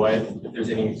if there's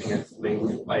anything that's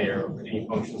linked layer or any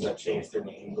functions that change their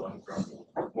name going from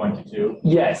 1 to 2?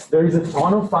 Yes, there is a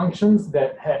ton of functions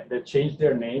that change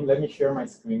their name. Let me share my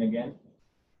screen again.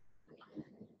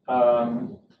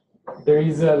 There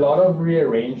is a lot of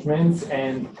rearrangements,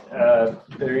 and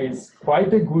there is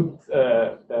quite a good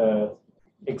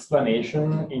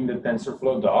explanation in the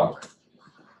TensorFlow doc.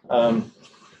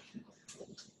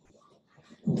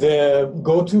 The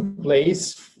go-to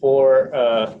place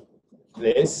for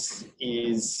this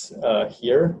is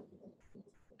here.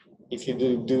 If you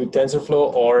do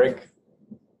TensorFlow org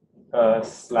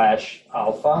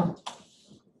 /alpha,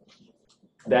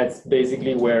 that's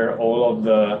basically where all of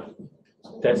the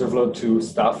TensorFlow 2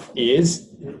 stuff is.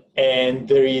 And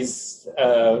there is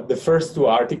the first two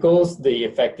articles, the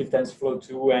effective TensorFlow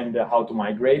 2 and how to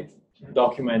migrate,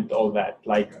 document all that,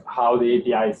 like how the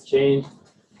APIs change.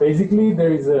 Basically,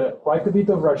 there is quite a bit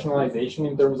of rationalization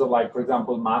in terms of, like, for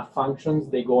example, math functions,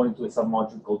 they go into a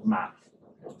submodule called math.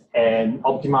 And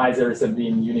optimizers have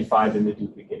been unified and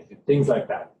duplicated, things like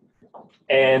that.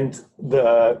 And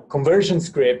the conversion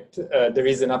script, there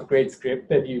is an upgrade script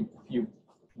that you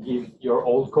give your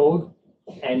old code,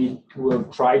 and it will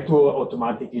try to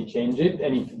automatically change it.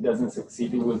 And if it doesn't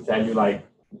succeed, it will tell you, like,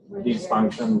 these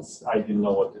functions, I didn't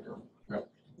know what to do.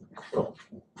 So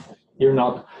you're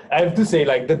not, I have to say,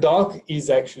 like, the doc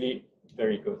is actually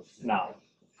very good now.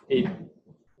 It,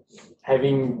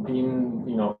 having been,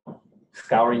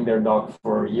 scouring their doc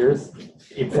for years.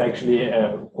 It's actually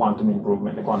a quantum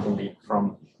improvement, a quantum leap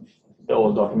from the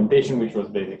old documentation, which was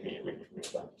basically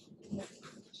redone.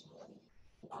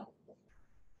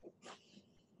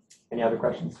 Any other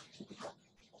questions?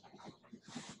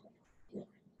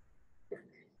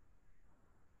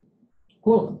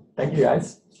 Cool. Thank you,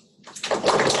 guys. All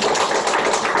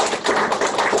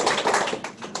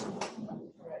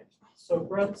right. So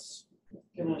Brett's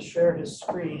gonna share his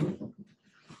screen.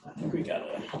 I think we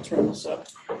gotta turn this up.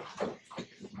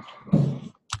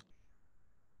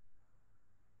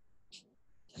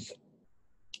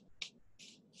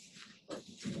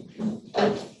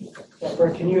 Yeah,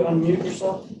 Brett, can you unmute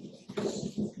yourself?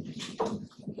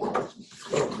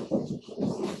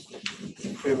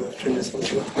 Wait, we'll turn this on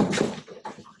too.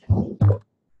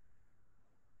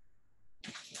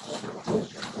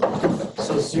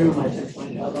 So Zoom, I think,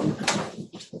 might have them.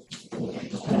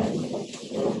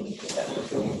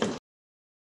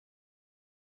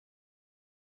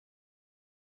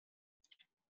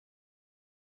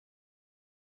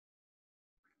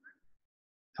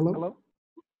 Hello? Hello?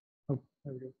 Oh,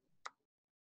 there we go.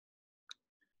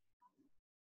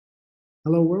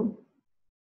 Hello, world?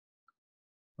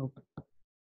 Oh.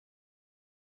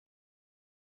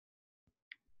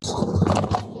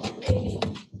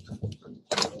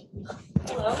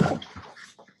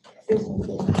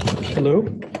 Hello?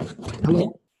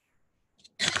 Hello?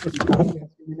 Can you hear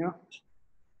me now?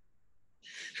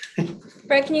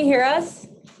 Brett, can you hear us?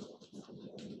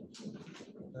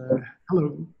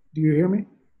 Hello, do you hear me?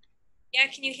 Yeah,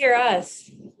 can you hear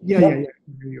us? Yeah. I can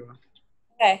hear you.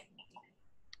 Okay.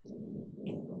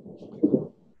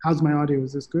 How's my audio?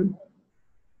 Is this good?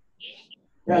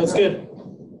 Yeah, that's good.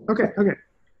 Okay.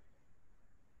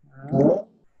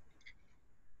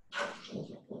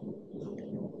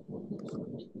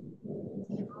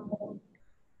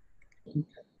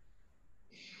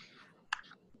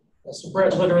 So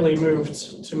Brett literally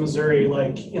moved to Missouri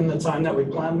like in the time that we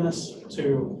planned this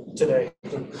to today.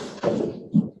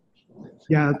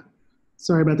 Yeah,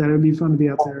 sorry about that. It would be fun to be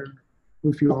out there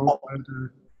with you all, but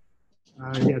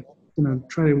yeah,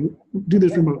 try to do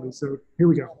this remotely. So here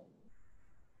we go.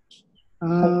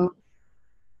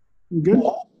 Good?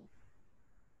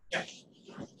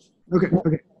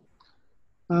 Okay.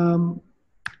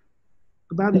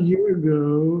 About a year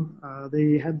ago,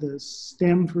 they had the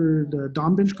Stanford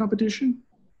Dawn Bench competition.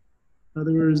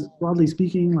 There was, broadly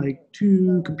speaking, like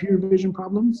 2 computer vision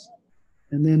problems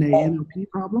and then a NLP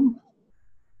problem.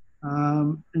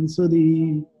 And so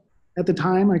at the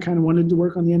time, I kind of wanted to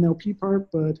work on the NLP part,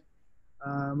 but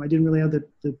I didn't really have the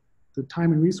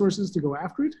time and resources to go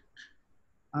after it.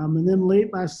 And then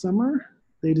late last summer,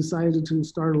 they decided to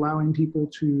start allowing people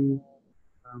to,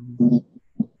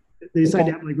 they decided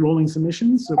to have like rolling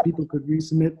submissions so people could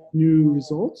resubmit new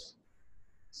results.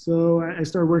 So I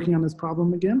started working on this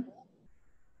problem again.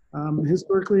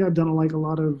 Historically, I've done a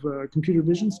lot of computer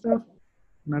vision stuff,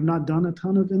 and I've not done a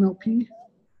ton of NLP.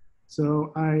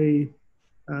 So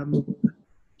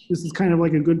this is kind of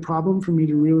like a good problem for me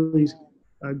to really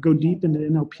go deep into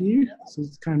NLP. So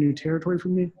it's kind of new territory for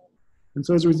me. And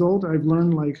so as a result, I've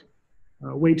learned like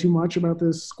way too much about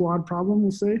this SQuAd problem,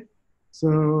 we'll say.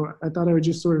 So I thought I would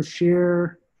just sort of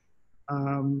share,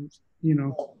 some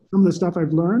of the stuff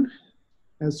I've learned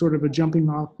as sort of a jumping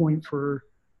off point for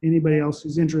anybody else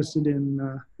who's interested in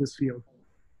this field.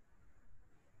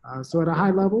 So at a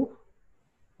high level,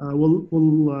 we'll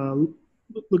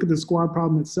look at the SQuAd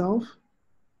problem itself.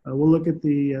 We'll look at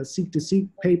the seek-to-seek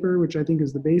paper, which I think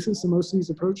is the basis of most of these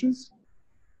approaches.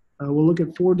 We'll look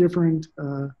at 4 different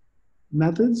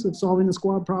methods of solving the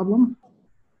SQuAd problem.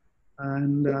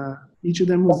 And each of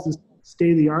them was the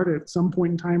state of the art at some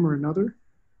point in time or another.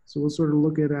 So we'll sort of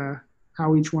look at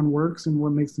how each one works and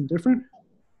what makes them different.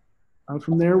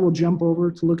 From there, we'll jump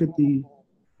over to look at the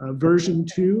version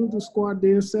 2 of the SQuAd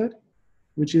data set,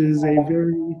 which is a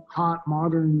very hot,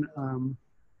 modern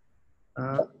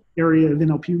area of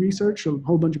NLP research, so a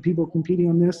whole bunch of people competing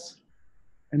on this.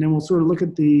 And then we'll sort of look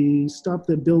at the stuff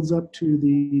that builds up to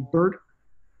the BERT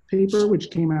paper, which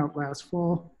came out last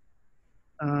fall,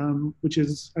 which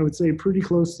is, I would say, pretty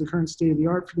close to the current state of the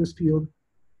art for this field.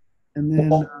 And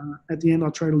then at the end,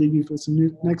 I'll try to leave you with some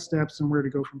new next steps and where to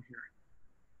go from here.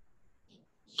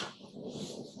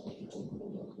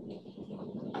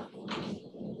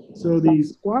 So the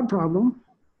SQuAd problem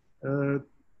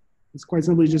is quite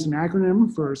simply just an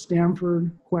acronym for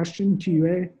Stanford Question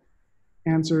QA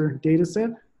Answer Data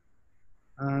Set.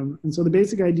 And so the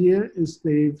basic idea is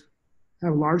they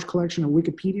have a large collection of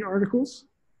Wikipedia articles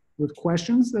with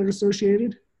questions that are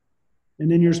associated. And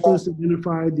then you're supposed to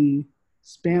identify the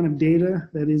span of data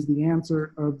that is the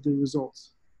answer of the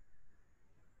results.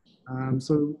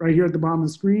 So right here at the bottom of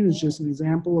the screen is just an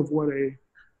example of what a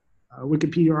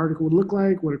Wikipedia article would look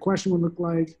like, what a question would look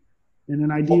like, and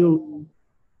an ideal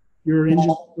your engine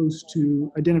is supposed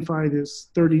to identify this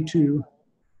 32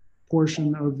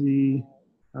 portion of the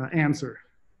answer.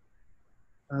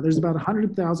 There's about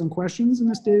 100,000 questions in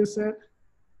this data set,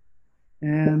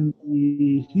 and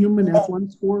the human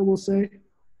F1 score, we'll say,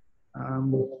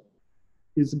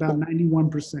 is about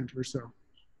 91% or so.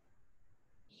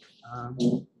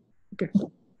 Okay.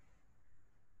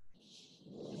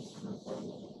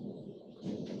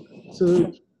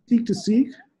 So seek to seek.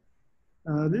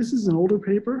 This is an older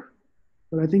paper,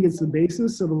 but I think it's the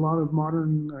basis of a lot of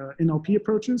modern NLP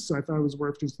approaches, so I thought it was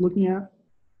worth just looking at.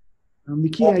 The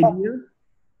key idea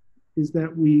is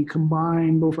that we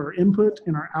combine both our input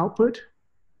and our output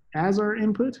as our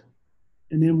input,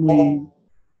 and then we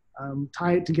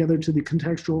tie it together to the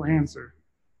contextual answer.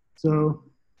 So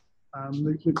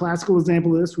the classical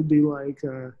example of this would be like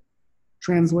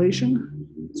translation.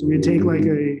 So we'd take like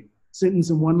a sentence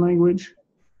in one language,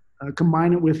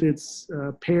 combine it with its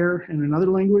pair in another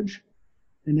language,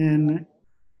 and then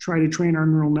try to train our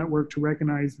neural network to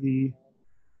recognize the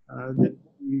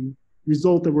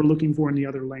result that we're looking for in the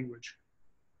other language.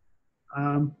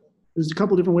 There's a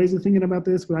couple different ways of thinking about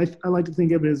this, but I like to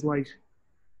think of it as like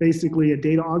basically a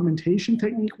data augmentation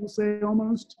technique, we'll say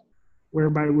almost,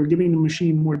 whereby we're giving the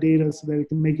machine more data so that it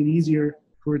can make it easier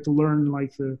for it to learn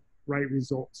like the right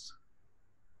results.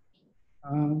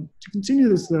 To continue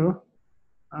this though,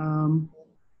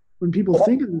 when people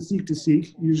think of the seek to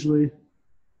seek, usually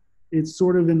it's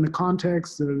sort of in the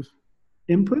context of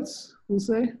inputs, we'll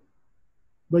say,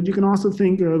 but you can also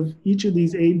think of each of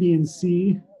these A, B, and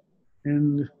C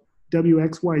and W,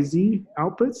 X, Y, Z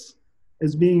outputs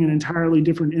as being an entirely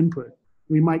different input.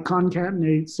 We might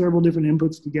concatenate several different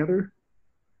inputs together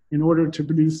in order to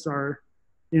produce our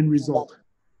end result.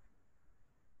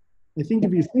 I think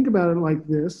if you think about it like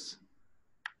this,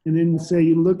 and then say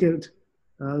you look at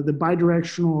the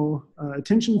bidirectional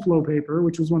attention flow paper,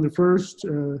 which was one of the first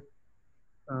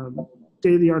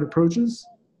state-of-the-art approaches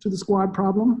to the SQuAd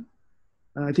problem,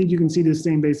 I think you can see the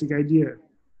same basic idea.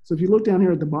 So if you look down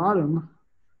here at the bottom,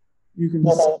 you can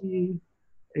see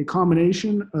a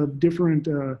combination of different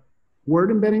word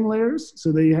embedding layers.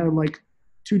 So they have like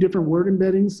two different word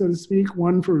embeddings, so to speak.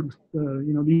 One for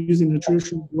using the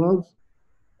traditional glove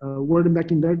word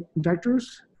embedding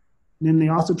vectors. And then they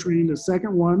also trained a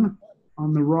second one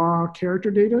on the raw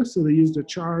character data. So they used a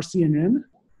char CNN.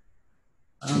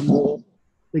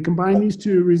 They combine these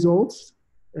two results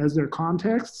as their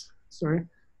contexts, and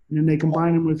then they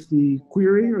combine them with the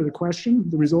query or the question,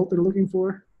 the result they're looking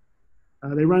for.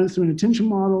 They run it through an attention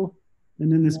model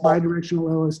and then this bidirectional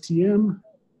LSTM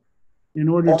in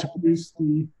order to produce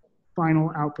the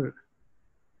final output.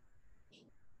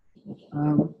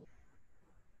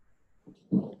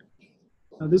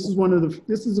 This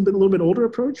is a little bit older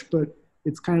approach, but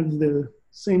it's kind of the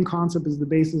same concept as the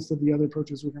basis of the other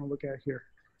approaches we're going to look at here.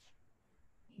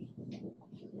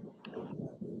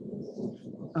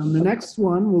 The next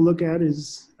one we'll look at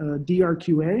is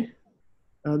DRQA.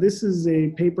 This is a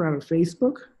paper out of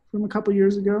Facebook from a couple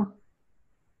years ago.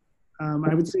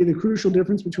 I would say the crucial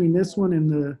difference between this one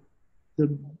and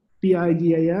the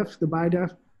BIDAF, the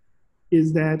BIDAF,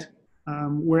 is that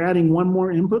we're adding one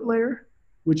more input layer,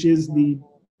 which is the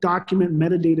document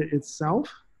metadata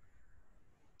itself.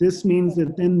 This means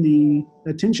that then the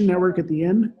attention network at the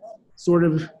end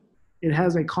it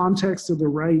has a context of the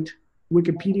right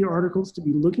Wikipedia articles to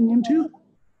be looking into,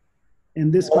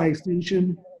 and this by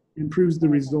extension improves the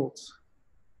results.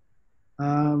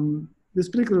 This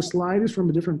particular slide is from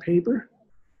a different paper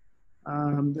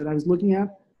that I was looking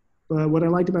at, but what I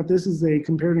liked about this is they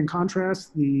compared and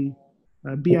contrast the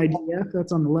BIDF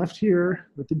that's on the left here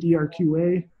with the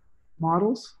DRQA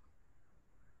models,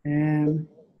 and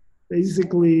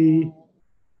basically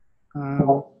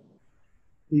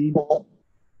the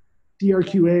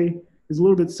DRQA is a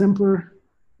little bit simpler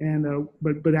and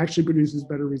but actually produces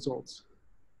better results.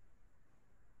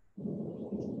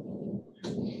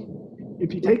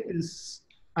 If you take this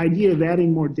idea of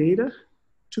adding more data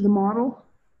to the model,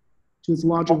 to its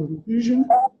logical conclusion,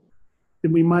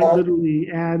 then we might literally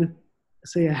add,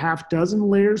 say, a half dozen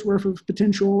layers worth of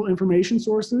potential information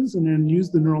sources and then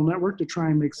use the neural network to try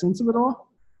and make sense of it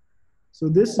all. So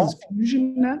this is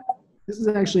FusionNet. This is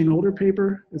actually an older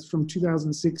paper. It's from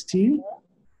 2016,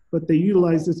 but they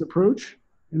utilize this approach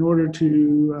in order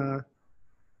to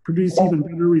produce even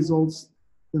better results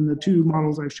than the two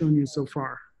models I've shown you so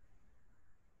far.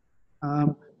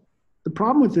 The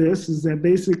problem with this is that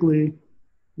basically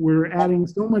we're adding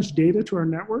so much data to our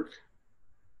network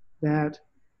that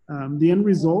the end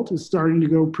result is starting to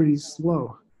go pretty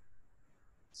slow.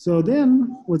 So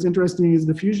then what's interesting is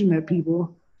the FusionNet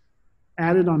people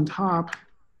added on top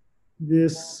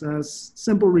this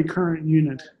simple recurrent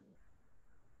unit.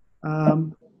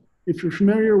 If you're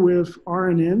familiar with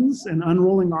RNNs and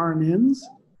unrolling RNNs,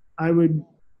 I would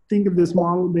think of this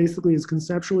model basically as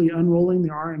conceptually unrolling the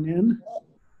RNN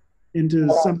into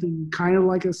something kind of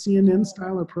like a CNN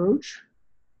style approach.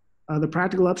 The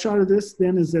practical upshot of this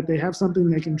then is that they have something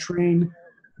that can train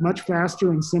much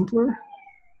faster and simpler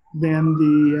than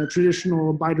the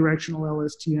traditional bidirectional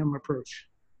LSTM approach.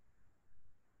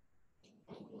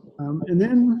 And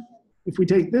then if we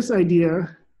take this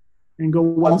idea and go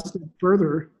one step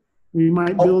further, we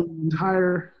might build an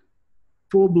entire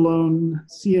full-blown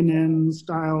CNN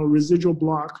style residual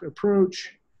block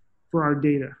approach for our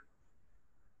data.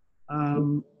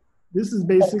 This is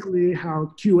basically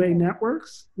how QA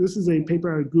works. This is a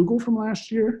paper out of Google from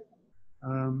last year,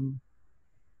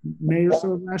 May or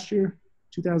so of last year,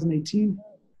 2018.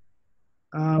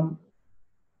 I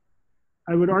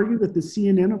would argue that the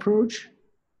CNN approach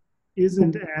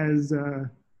isn't as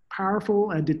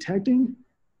powerful at detecting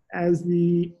as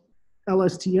the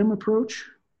LSTM approach,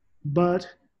 but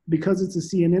because it's a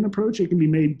CNN approach, it can be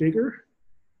made bigger.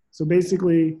 So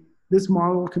basically, this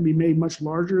model can be made much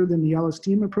larger than the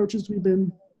LSTM approaches we've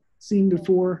been seeing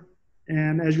before.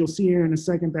 And as you'll see here in a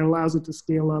second, that allows it to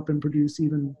scale up and produce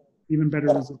even better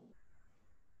results.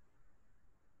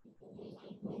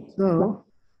 So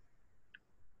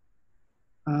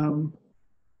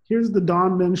here's the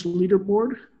Dawn Bench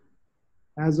leaderboard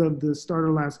as of the start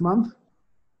of last month.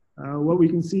 What we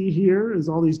can see here is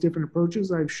all these different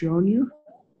approaches I've shown you.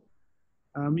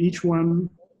 Each one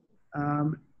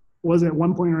was at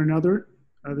one point or another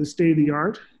the state of the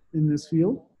art in this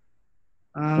field.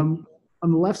 On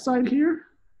the left side here,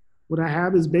 what I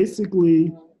have is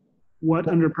basically what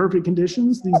under perfect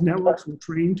conditions these networks will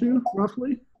train to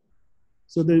roughly.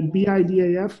 So the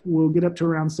BIDAF will get up to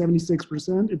around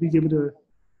 76% if you give it a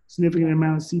significant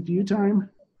amount of CPU time.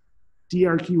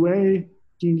 DRQA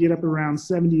can get up around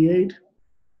 78%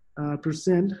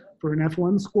 for an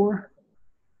F1 score.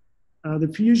 The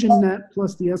FusionNet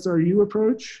plus the SRU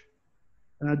approach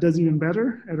does even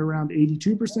better at around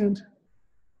 82%.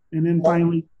 And then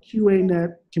finally,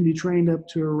 QANet can be trained up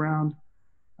to around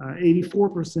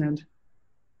 84%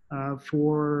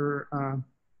 for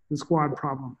the SQuAd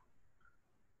problem.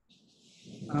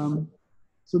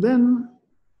 So then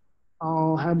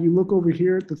I'll have you look over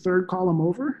here at the third column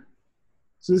over.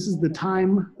 So this is the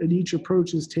time that each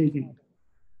approach is taking.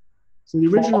 So the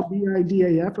original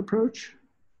BIDAF approach,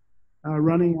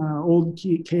 running on an old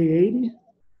K80,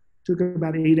 took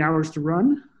about 8 hours to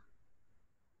run.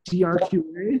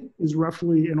 DRQA is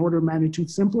roughly an order of magnitude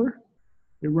simpler.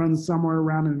 It runs somewhere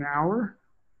around an hour.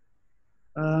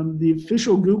 The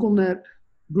official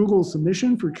Google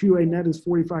submission for QANet is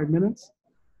 45 minutes.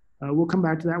 We'll come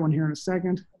back to that one here in a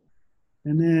second.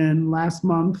 And then last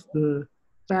month, the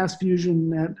Fast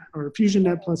FusionNet, or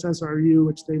FusionNet plus SRU,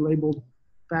 which they labeled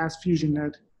Fast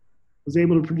FusionNet, was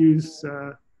able to produce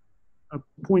a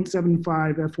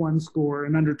 0.75 F1 score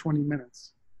in under 20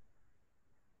 minutes.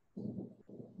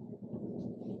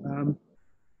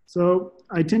 So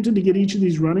I attempted to get each of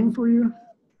these running for you.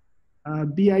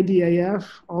 BIDAF,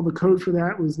 all the code for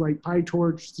that was like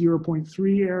PyTorch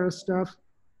 0.3 era stuff.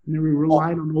 And then we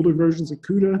relied on older versions of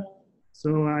CUDA.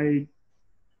 So I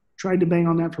tried to bang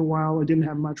on that for a while. It didn't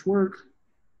have much work.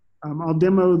 I'll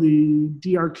demo the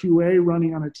DRQA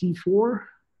running on a T4,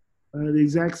 the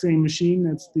exact same machine.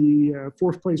 That's the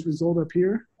fourth place result up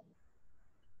here.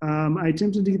 I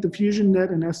attempted to get the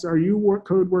FusionNet and SRU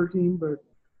code working, but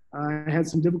I had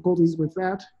some difficulties with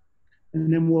that.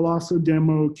 And then we'll also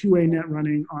demo QANet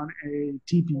running on a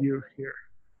TPU here.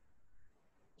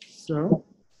 So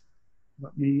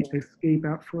let me escape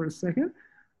out for a second.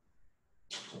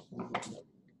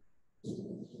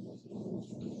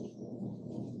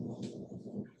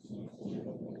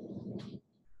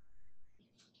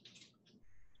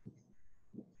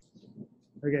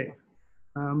 Okay,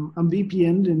 I'm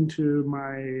VPN'd into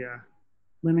my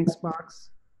Linux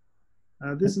box.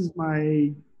 This is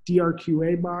my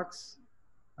DRQA box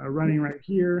running right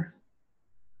here.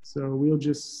 So we'll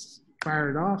just fire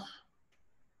it off.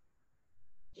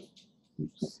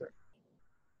 Oops, sorry.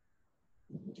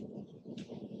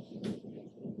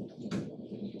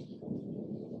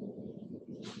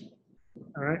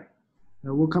 All right,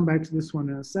 we'll come back to this one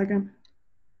in a second.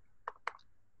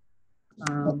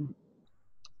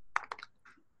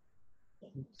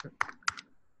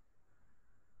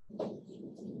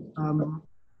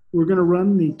 We're going to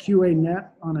run the QANet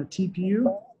on a TPU.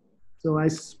 So I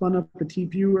spun up the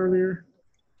TPU earlier.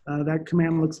 That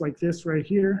command looks like this right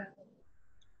here.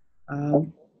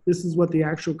 This is what the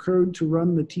actual code to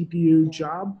run the TPU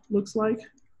job looks like.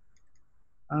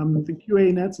 The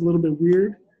QA net's a little bit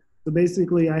weird. So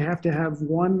basically, I have to have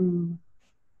one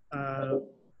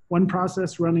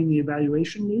process running the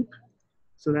evaluation loop.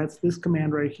 So that's this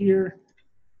command right here.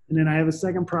 And then I have a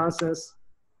second process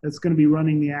that's going to be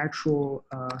running the actual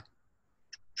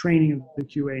training of the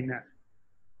QA net.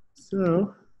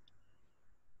 So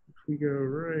if we go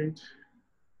right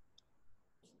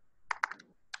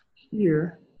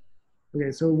here,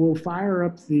 okay, so we'll fire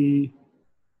up the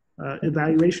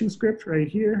evaluation script right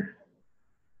here.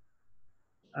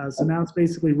 So now it's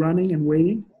basically running and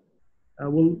waiting.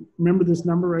 We'll remember this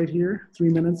number right here, 3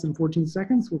 minutes and 14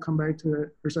 seconds. We'll come back to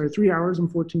it, or sorry, 3 hours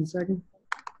and 14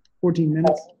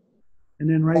 minutes. And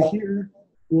then right here,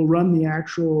 we'll run the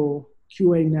actual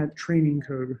QA net training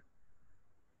code.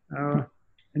 And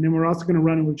then we're also going to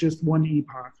run it with just one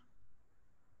epoch.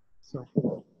 So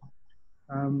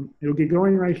it'll get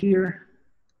going right here.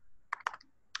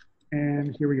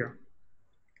 And here we go.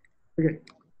 Okay,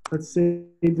 let's save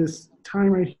this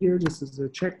time right here just as a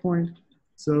checkpoint.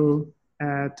 So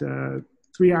at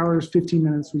 3 hours, 15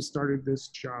 minutes, we started this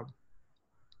job.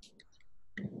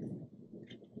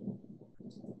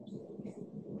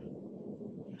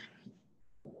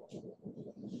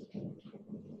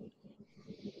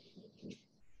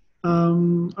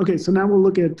 Okay, so now we'll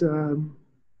look at the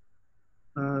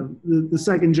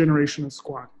second generation of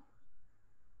SQuAd.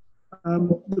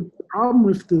 The problem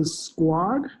with the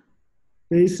SQuAd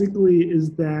basically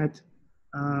is that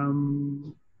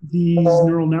these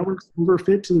neural networks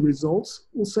overfit to the results,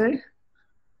 we'll say.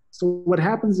 So what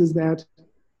happens is that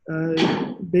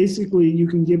basically you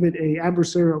can give it an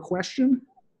adversarial question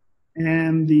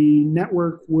and the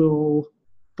network will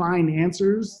find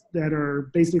answers that are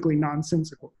basically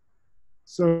nonsensical.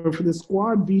 So for the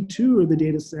SQuAd V2 of the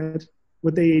data set,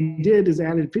 what they did is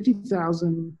added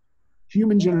 50,000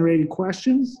 human-generated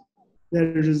questions that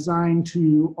are designed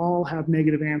to all have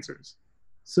negative answers.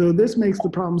 So this makes the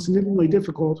problem significantly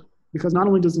difficult because not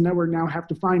only does the network now have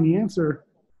to find the answer,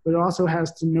 but it also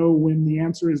has to know when the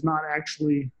answer is not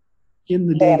actually in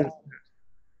the data set.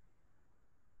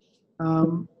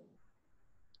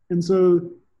 And so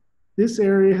this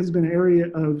area has been an area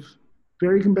of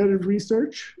very competitive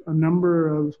research. A number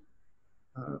of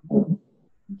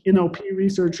NLP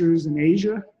researchers in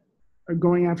Asia are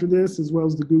going after this, as well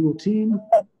as the Google team.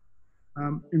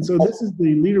 And so this is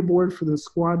the leaderboard for the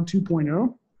SQuAd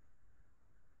 2.0.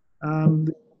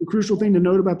 The crucial thing to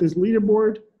note about this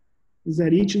leaderboard is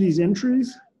that each of these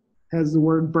entries has the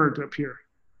word BERT up here.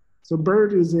 So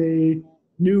BERT is a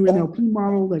new NLP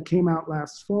model that came out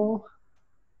last fall.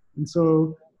 And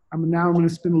so I'm going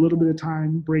to spend a little bit of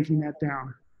time breaking that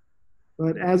down.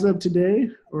 But as of today,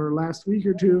 or last week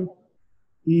or two,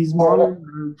 these models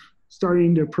are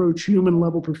starting to approach human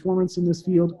level performance in this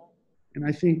field. And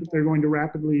I think that they're going to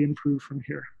rapidly improve from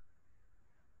here.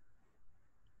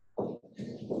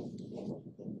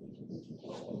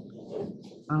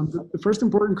 The first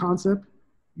important concept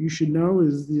you should know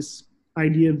is this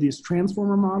idea of this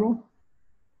transformer model.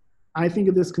 I think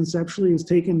of this conceptually as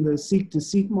taking the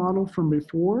seek-to-seek model from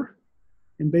before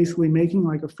and basically making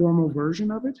like a formal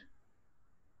version of it,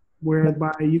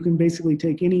 whereby you can basically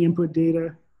take any input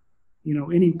data,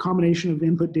 any combination of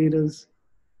input datas,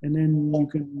 and then you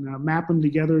can map them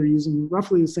together using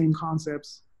roughly the same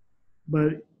concepts,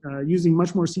 but using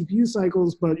much more CPU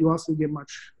cycles, but you also get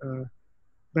much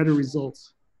better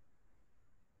results.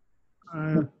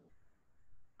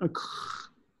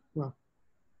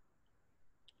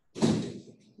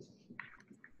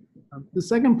 The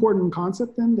second important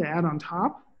concept then to add on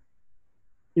top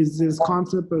is this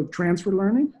concept of transfer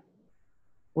learning,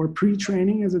 or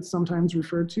pre-training as it's sometimes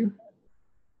referred to.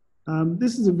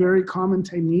 This is a very common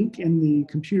technique in the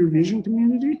computer vision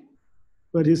community,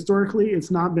 but historically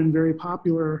it's not been very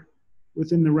popular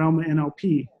within the realm of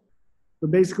NLP.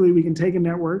 But basically we can take a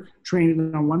network, train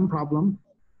it on one problem.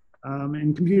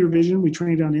 In computer vision, we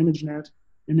train it on ImageNet,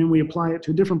 and then we apply it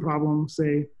to a different problem,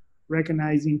 say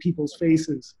recognizing people's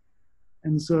faces.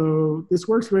 And so this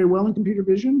works very well in computer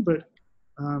vision, but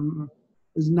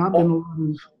there's not been a lot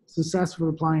of success for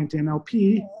applying it to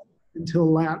NLP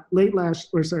until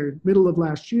middle of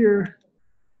last year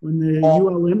when the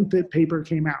ULMFit paper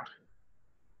came out.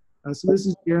 So this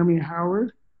is Jeremy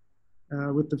Howard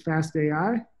with the Fast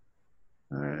AI.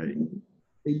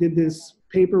 They did this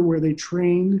paper where they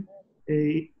trained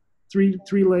a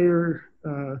three-layer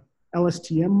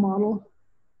LSTM model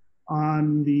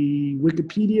on the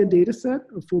Wikipedia data set,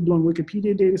 a full-blown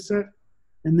Wikipedia data set.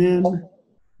 And then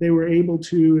they were able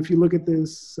to, if you look at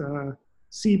this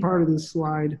C part of this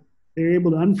slide, they're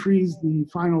able to unfreeze the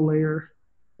final layer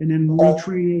and then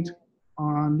retrain it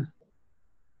on,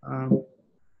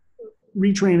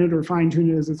 retrain it or fine tune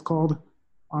it as it's called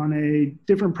on a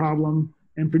different problem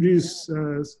and produce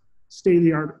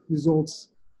state-of-the-art results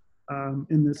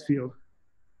in this field.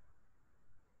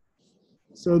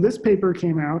 So this paper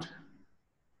came out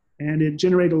and it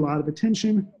generated a lot of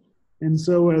attention. And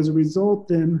so as a result,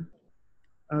 then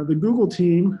the Google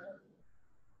team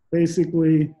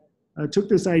basically took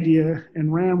this idea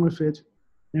and ran with it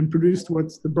and produced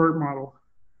what's the BERT model.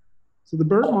 So the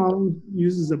BERT model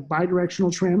uses a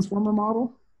bidirectional transformer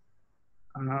model.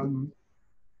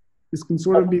 This can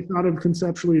sort of be thought of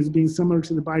conceptually as being similar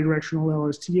to the bidirectional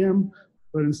LSTM,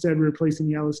 but instead replacing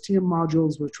the LSTM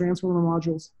modules with transformer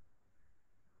modules.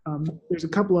 There's a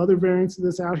couple other variants of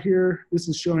this out here. This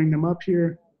is showing them up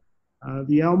here.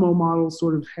 The Elmo model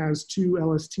sort of has two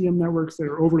LSTM networks that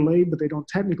are overlaid, but they don't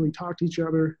technically talk to each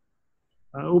other.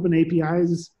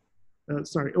 OpenAI's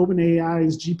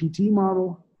GPT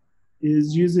model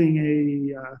is using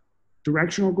a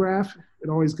directional graph. It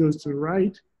always goes to the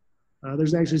right.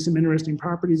 There's actually some interesting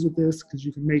properties with this because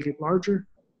you can make it larger.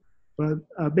 But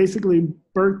basically,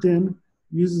 BERT then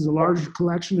uses a large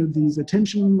collection of these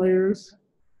attention layers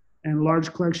and a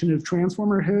large collection of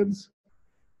transformer heads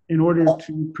in order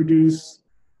to produce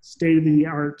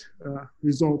state-of-the-art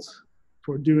results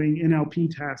for doing NLP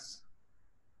tasks,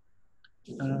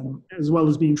 as well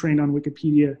as being trained on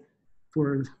Wikipedia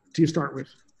to start with.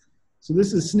 So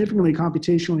this is significantly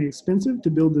computationally expensive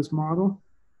to build this model,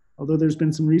 although there's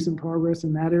been some recent progress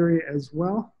in that area as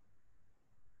well.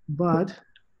 But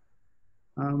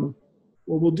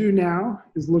what we'll do now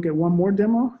is look at one more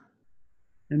demo,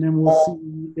 and then we'll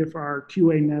see if our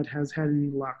QA net has had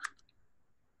any luck.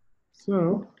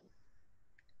 So,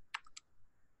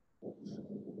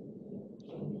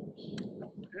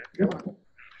 come on.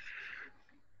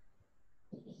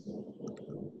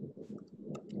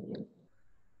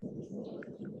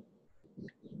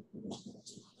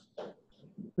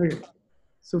 Okay,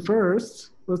 so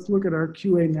first, let's look at our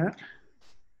QA net.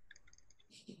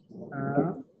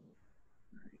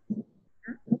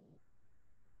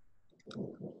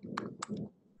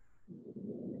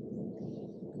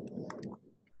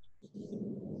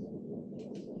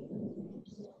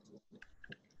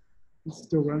 It's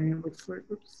still running, it looks like.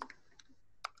 Oops.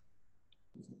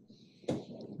 All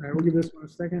right, we'll give this one a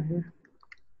second here.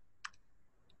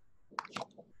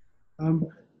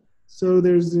 So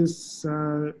there's this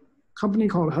company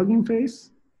called Hugging Face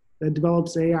that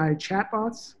develops AI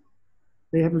chatbots.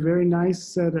 They have a very nice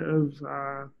set of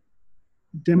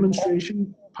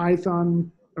demonstration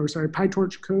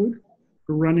PyTorch code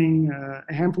for running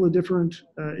a handful of different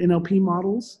NLP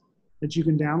models that you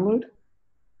can download.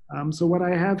 So what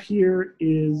I have here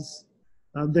is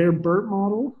their BERT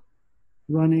model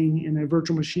running in a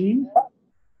virtual machine.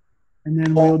 And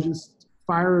then we'll just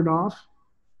fire it off.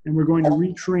 And we're going to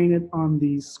retrain it on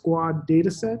the SQuAd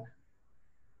dataset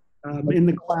in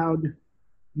the cloud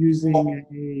using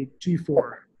a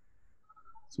G4.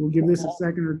 So we'll give this a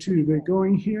second or two to get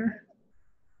going here.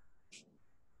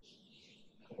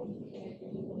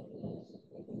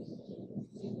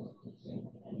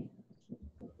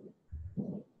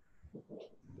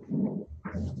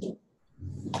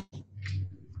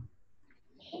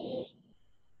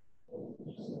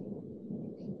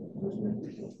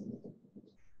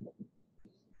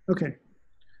 Okay,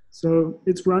 so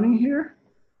it's running here.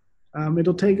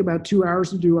 It'll take about 2 hours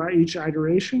to do each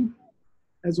iteration,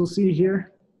 as we'll see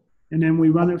here. And then we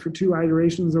run it for 2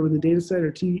 iterations over the data set,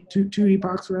 or two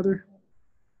epochs rather.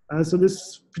 So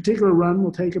this particular run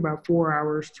will take about 4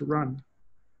 hours to run.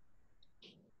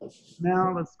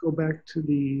 Now let's go back to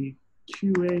the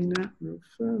QA net real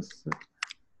fast.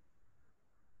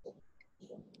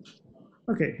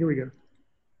 Okay, here we go.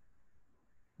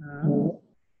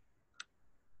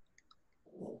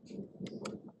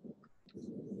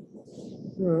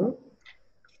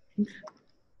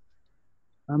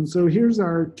 So here's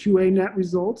our QA net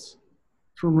results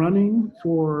from running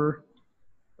for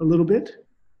a little bit.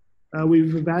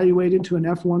 We've evaluated to an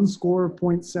F1 score of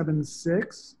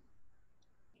 0.76,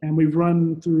 and we've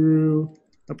run through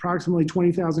approximately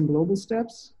 20,000 global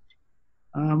steps.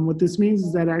 What this means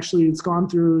is that actually it's gone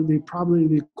through probably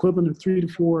the equivalent of 3 to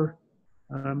 4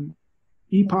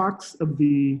 epochs of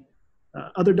the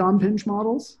other Dom-Pinch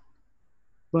models.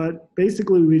 But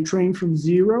basically we trained from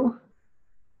 0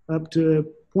 up to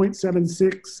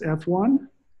 0.76 F1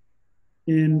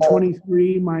 in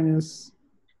 23 minus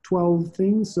 12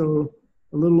 things, so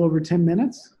a little over 10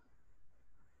 minutes.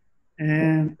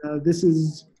 And this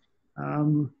is,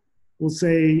 we'll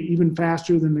say, even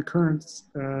faster than the current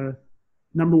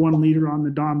 #1 leader on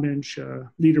the DOM bench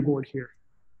leaderboard here.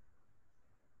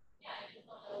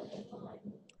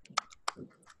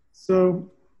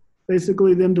 So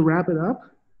basically then to wrap it up,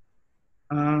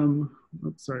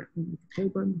 oops, sorry, play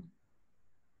button.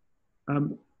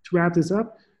 To wrap this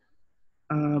up,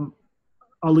 I'll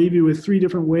leave you with 3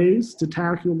 different ways to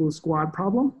tackle the SQuAd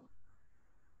problem.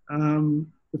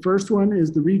 The first one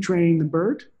is the retraining the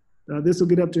BERT. This will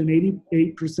get up to an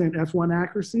 88% F1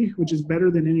 accuracy, which is better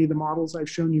than any of the models I've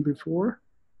shown you before,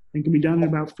 and can be done in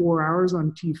about 4 hours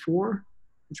on T4,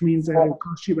 which means that it'll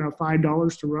cost you about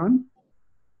 $5 to run.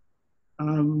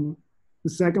 The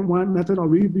second method I'll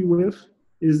leave you with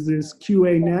is this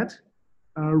QANet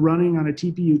running on a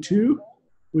TPU2,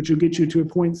 which will get you to a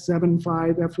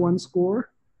 0.75 F1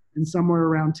 score in somewhere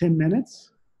around 10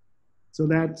 minutes. So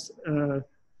that's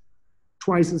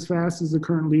twice as fast as the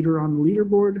current leader on the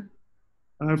leaderboard.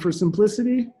 For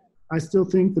simplicity, I still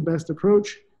think the best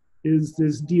approach is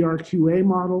this DRQA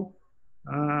model.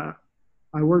 I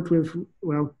worked with,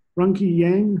 well, Runke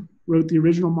Yang wrote the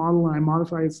original model and I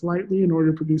modified it slightly in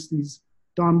order to produce these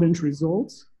DOM bench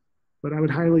results. But I would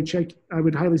highly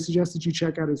suggest that you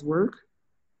check out his work.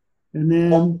 And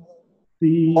then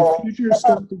the future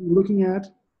stuff that we're looking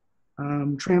at,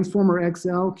 Transformer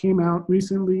XL came out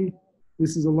recently.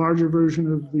 This is a larger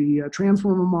version of the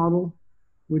Transformer model,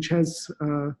 which has,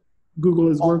 Google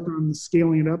has worked on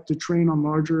scaling it up to train on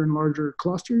larger and larger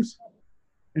clusters.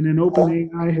 And then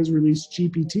OpenAI has released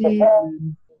GPT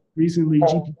and recently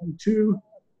GPT-2.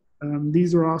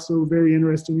 These are also very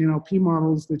interesting NLP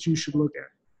models that you should look at.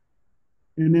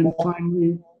 And then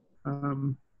finally,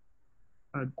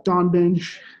 DOM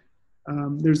bench.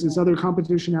 There's this other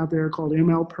competition out there called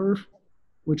MLPerf,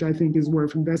 which I think is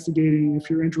worth investigating if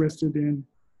you're interested in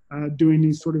doing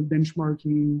these sort of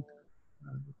benchmarking,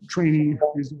 training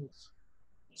results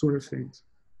sort of things.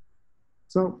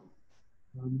 So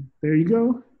there you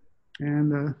go.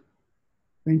 And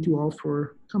thank you all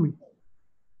for coming.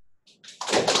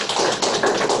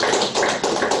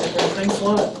 Thanks a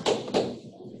lot.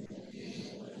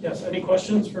 Yes, any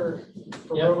questions for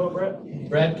Robo Brett?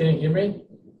 Brad, can you hear me?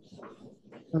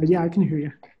 Yeah, I can hear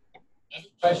you.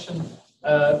 Question.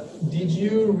 Did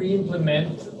you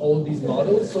re-implement all these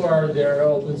models, or are there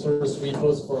open source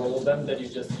repos for all of them that you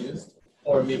just used,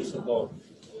 or a mix of both?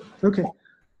 Okay.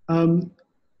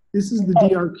 This is the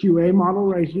DRQA model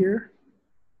right here.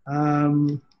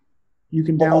 You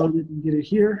can download it and get it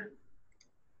here.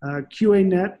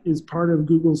 QANet is part of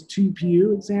Google's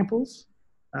 2PU examples.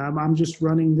 I'm just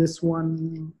running this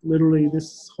one, literally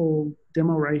this whole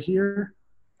demo right here.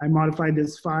 I modified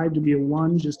this 5 to be a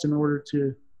 1 just in order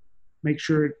to make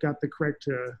sure it got the correct,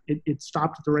 it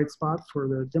stopped at the right spot for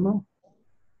the demo.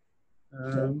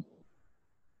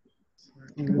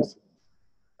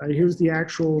 Here's the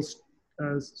actual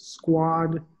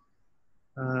SQuAd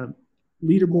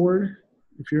leaderboard,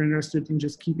 if you're interested in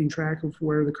just keeping track of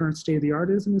where the current state of the art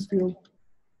is in this field.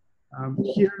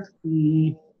 Here's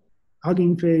the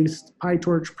Hugging Face,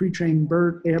 PyTorch, pre-trained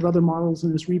BERT. They have other models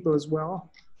in this repo as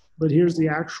well. But here's the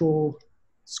actual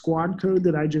SQuAd code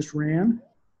that I just ran.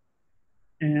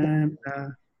 And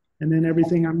then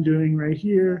everything I'm doing right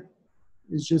here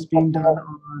is just being done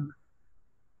on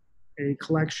a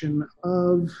collection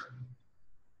of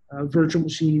virtual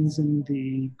machines in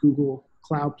the Google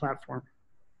Cloud platform,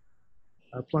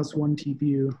 plus 1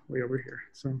 TPU way over here.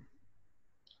 So,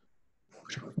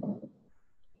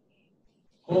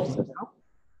 cool.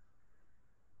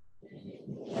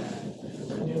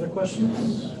 Any other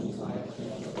questions?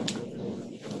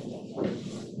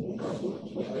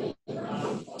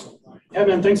 Yeah,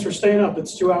 man, thanks for staying up.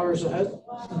 It's 2 hours ahead.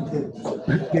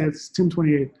 Yeah, it's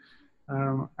 10:28.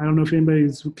 I don't know if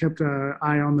anybody's kept an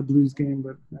eye on the Blues game,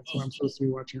 but that's what I'm supposed to be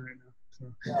watching right now.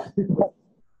 So.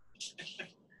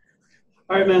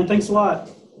 All right, man. Thanks a lot.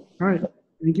 All right.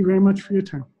 Thank you very much for your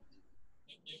time.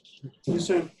 See you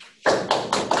soon.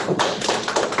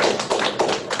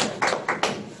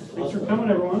 Thanks for coming,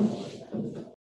 everyone.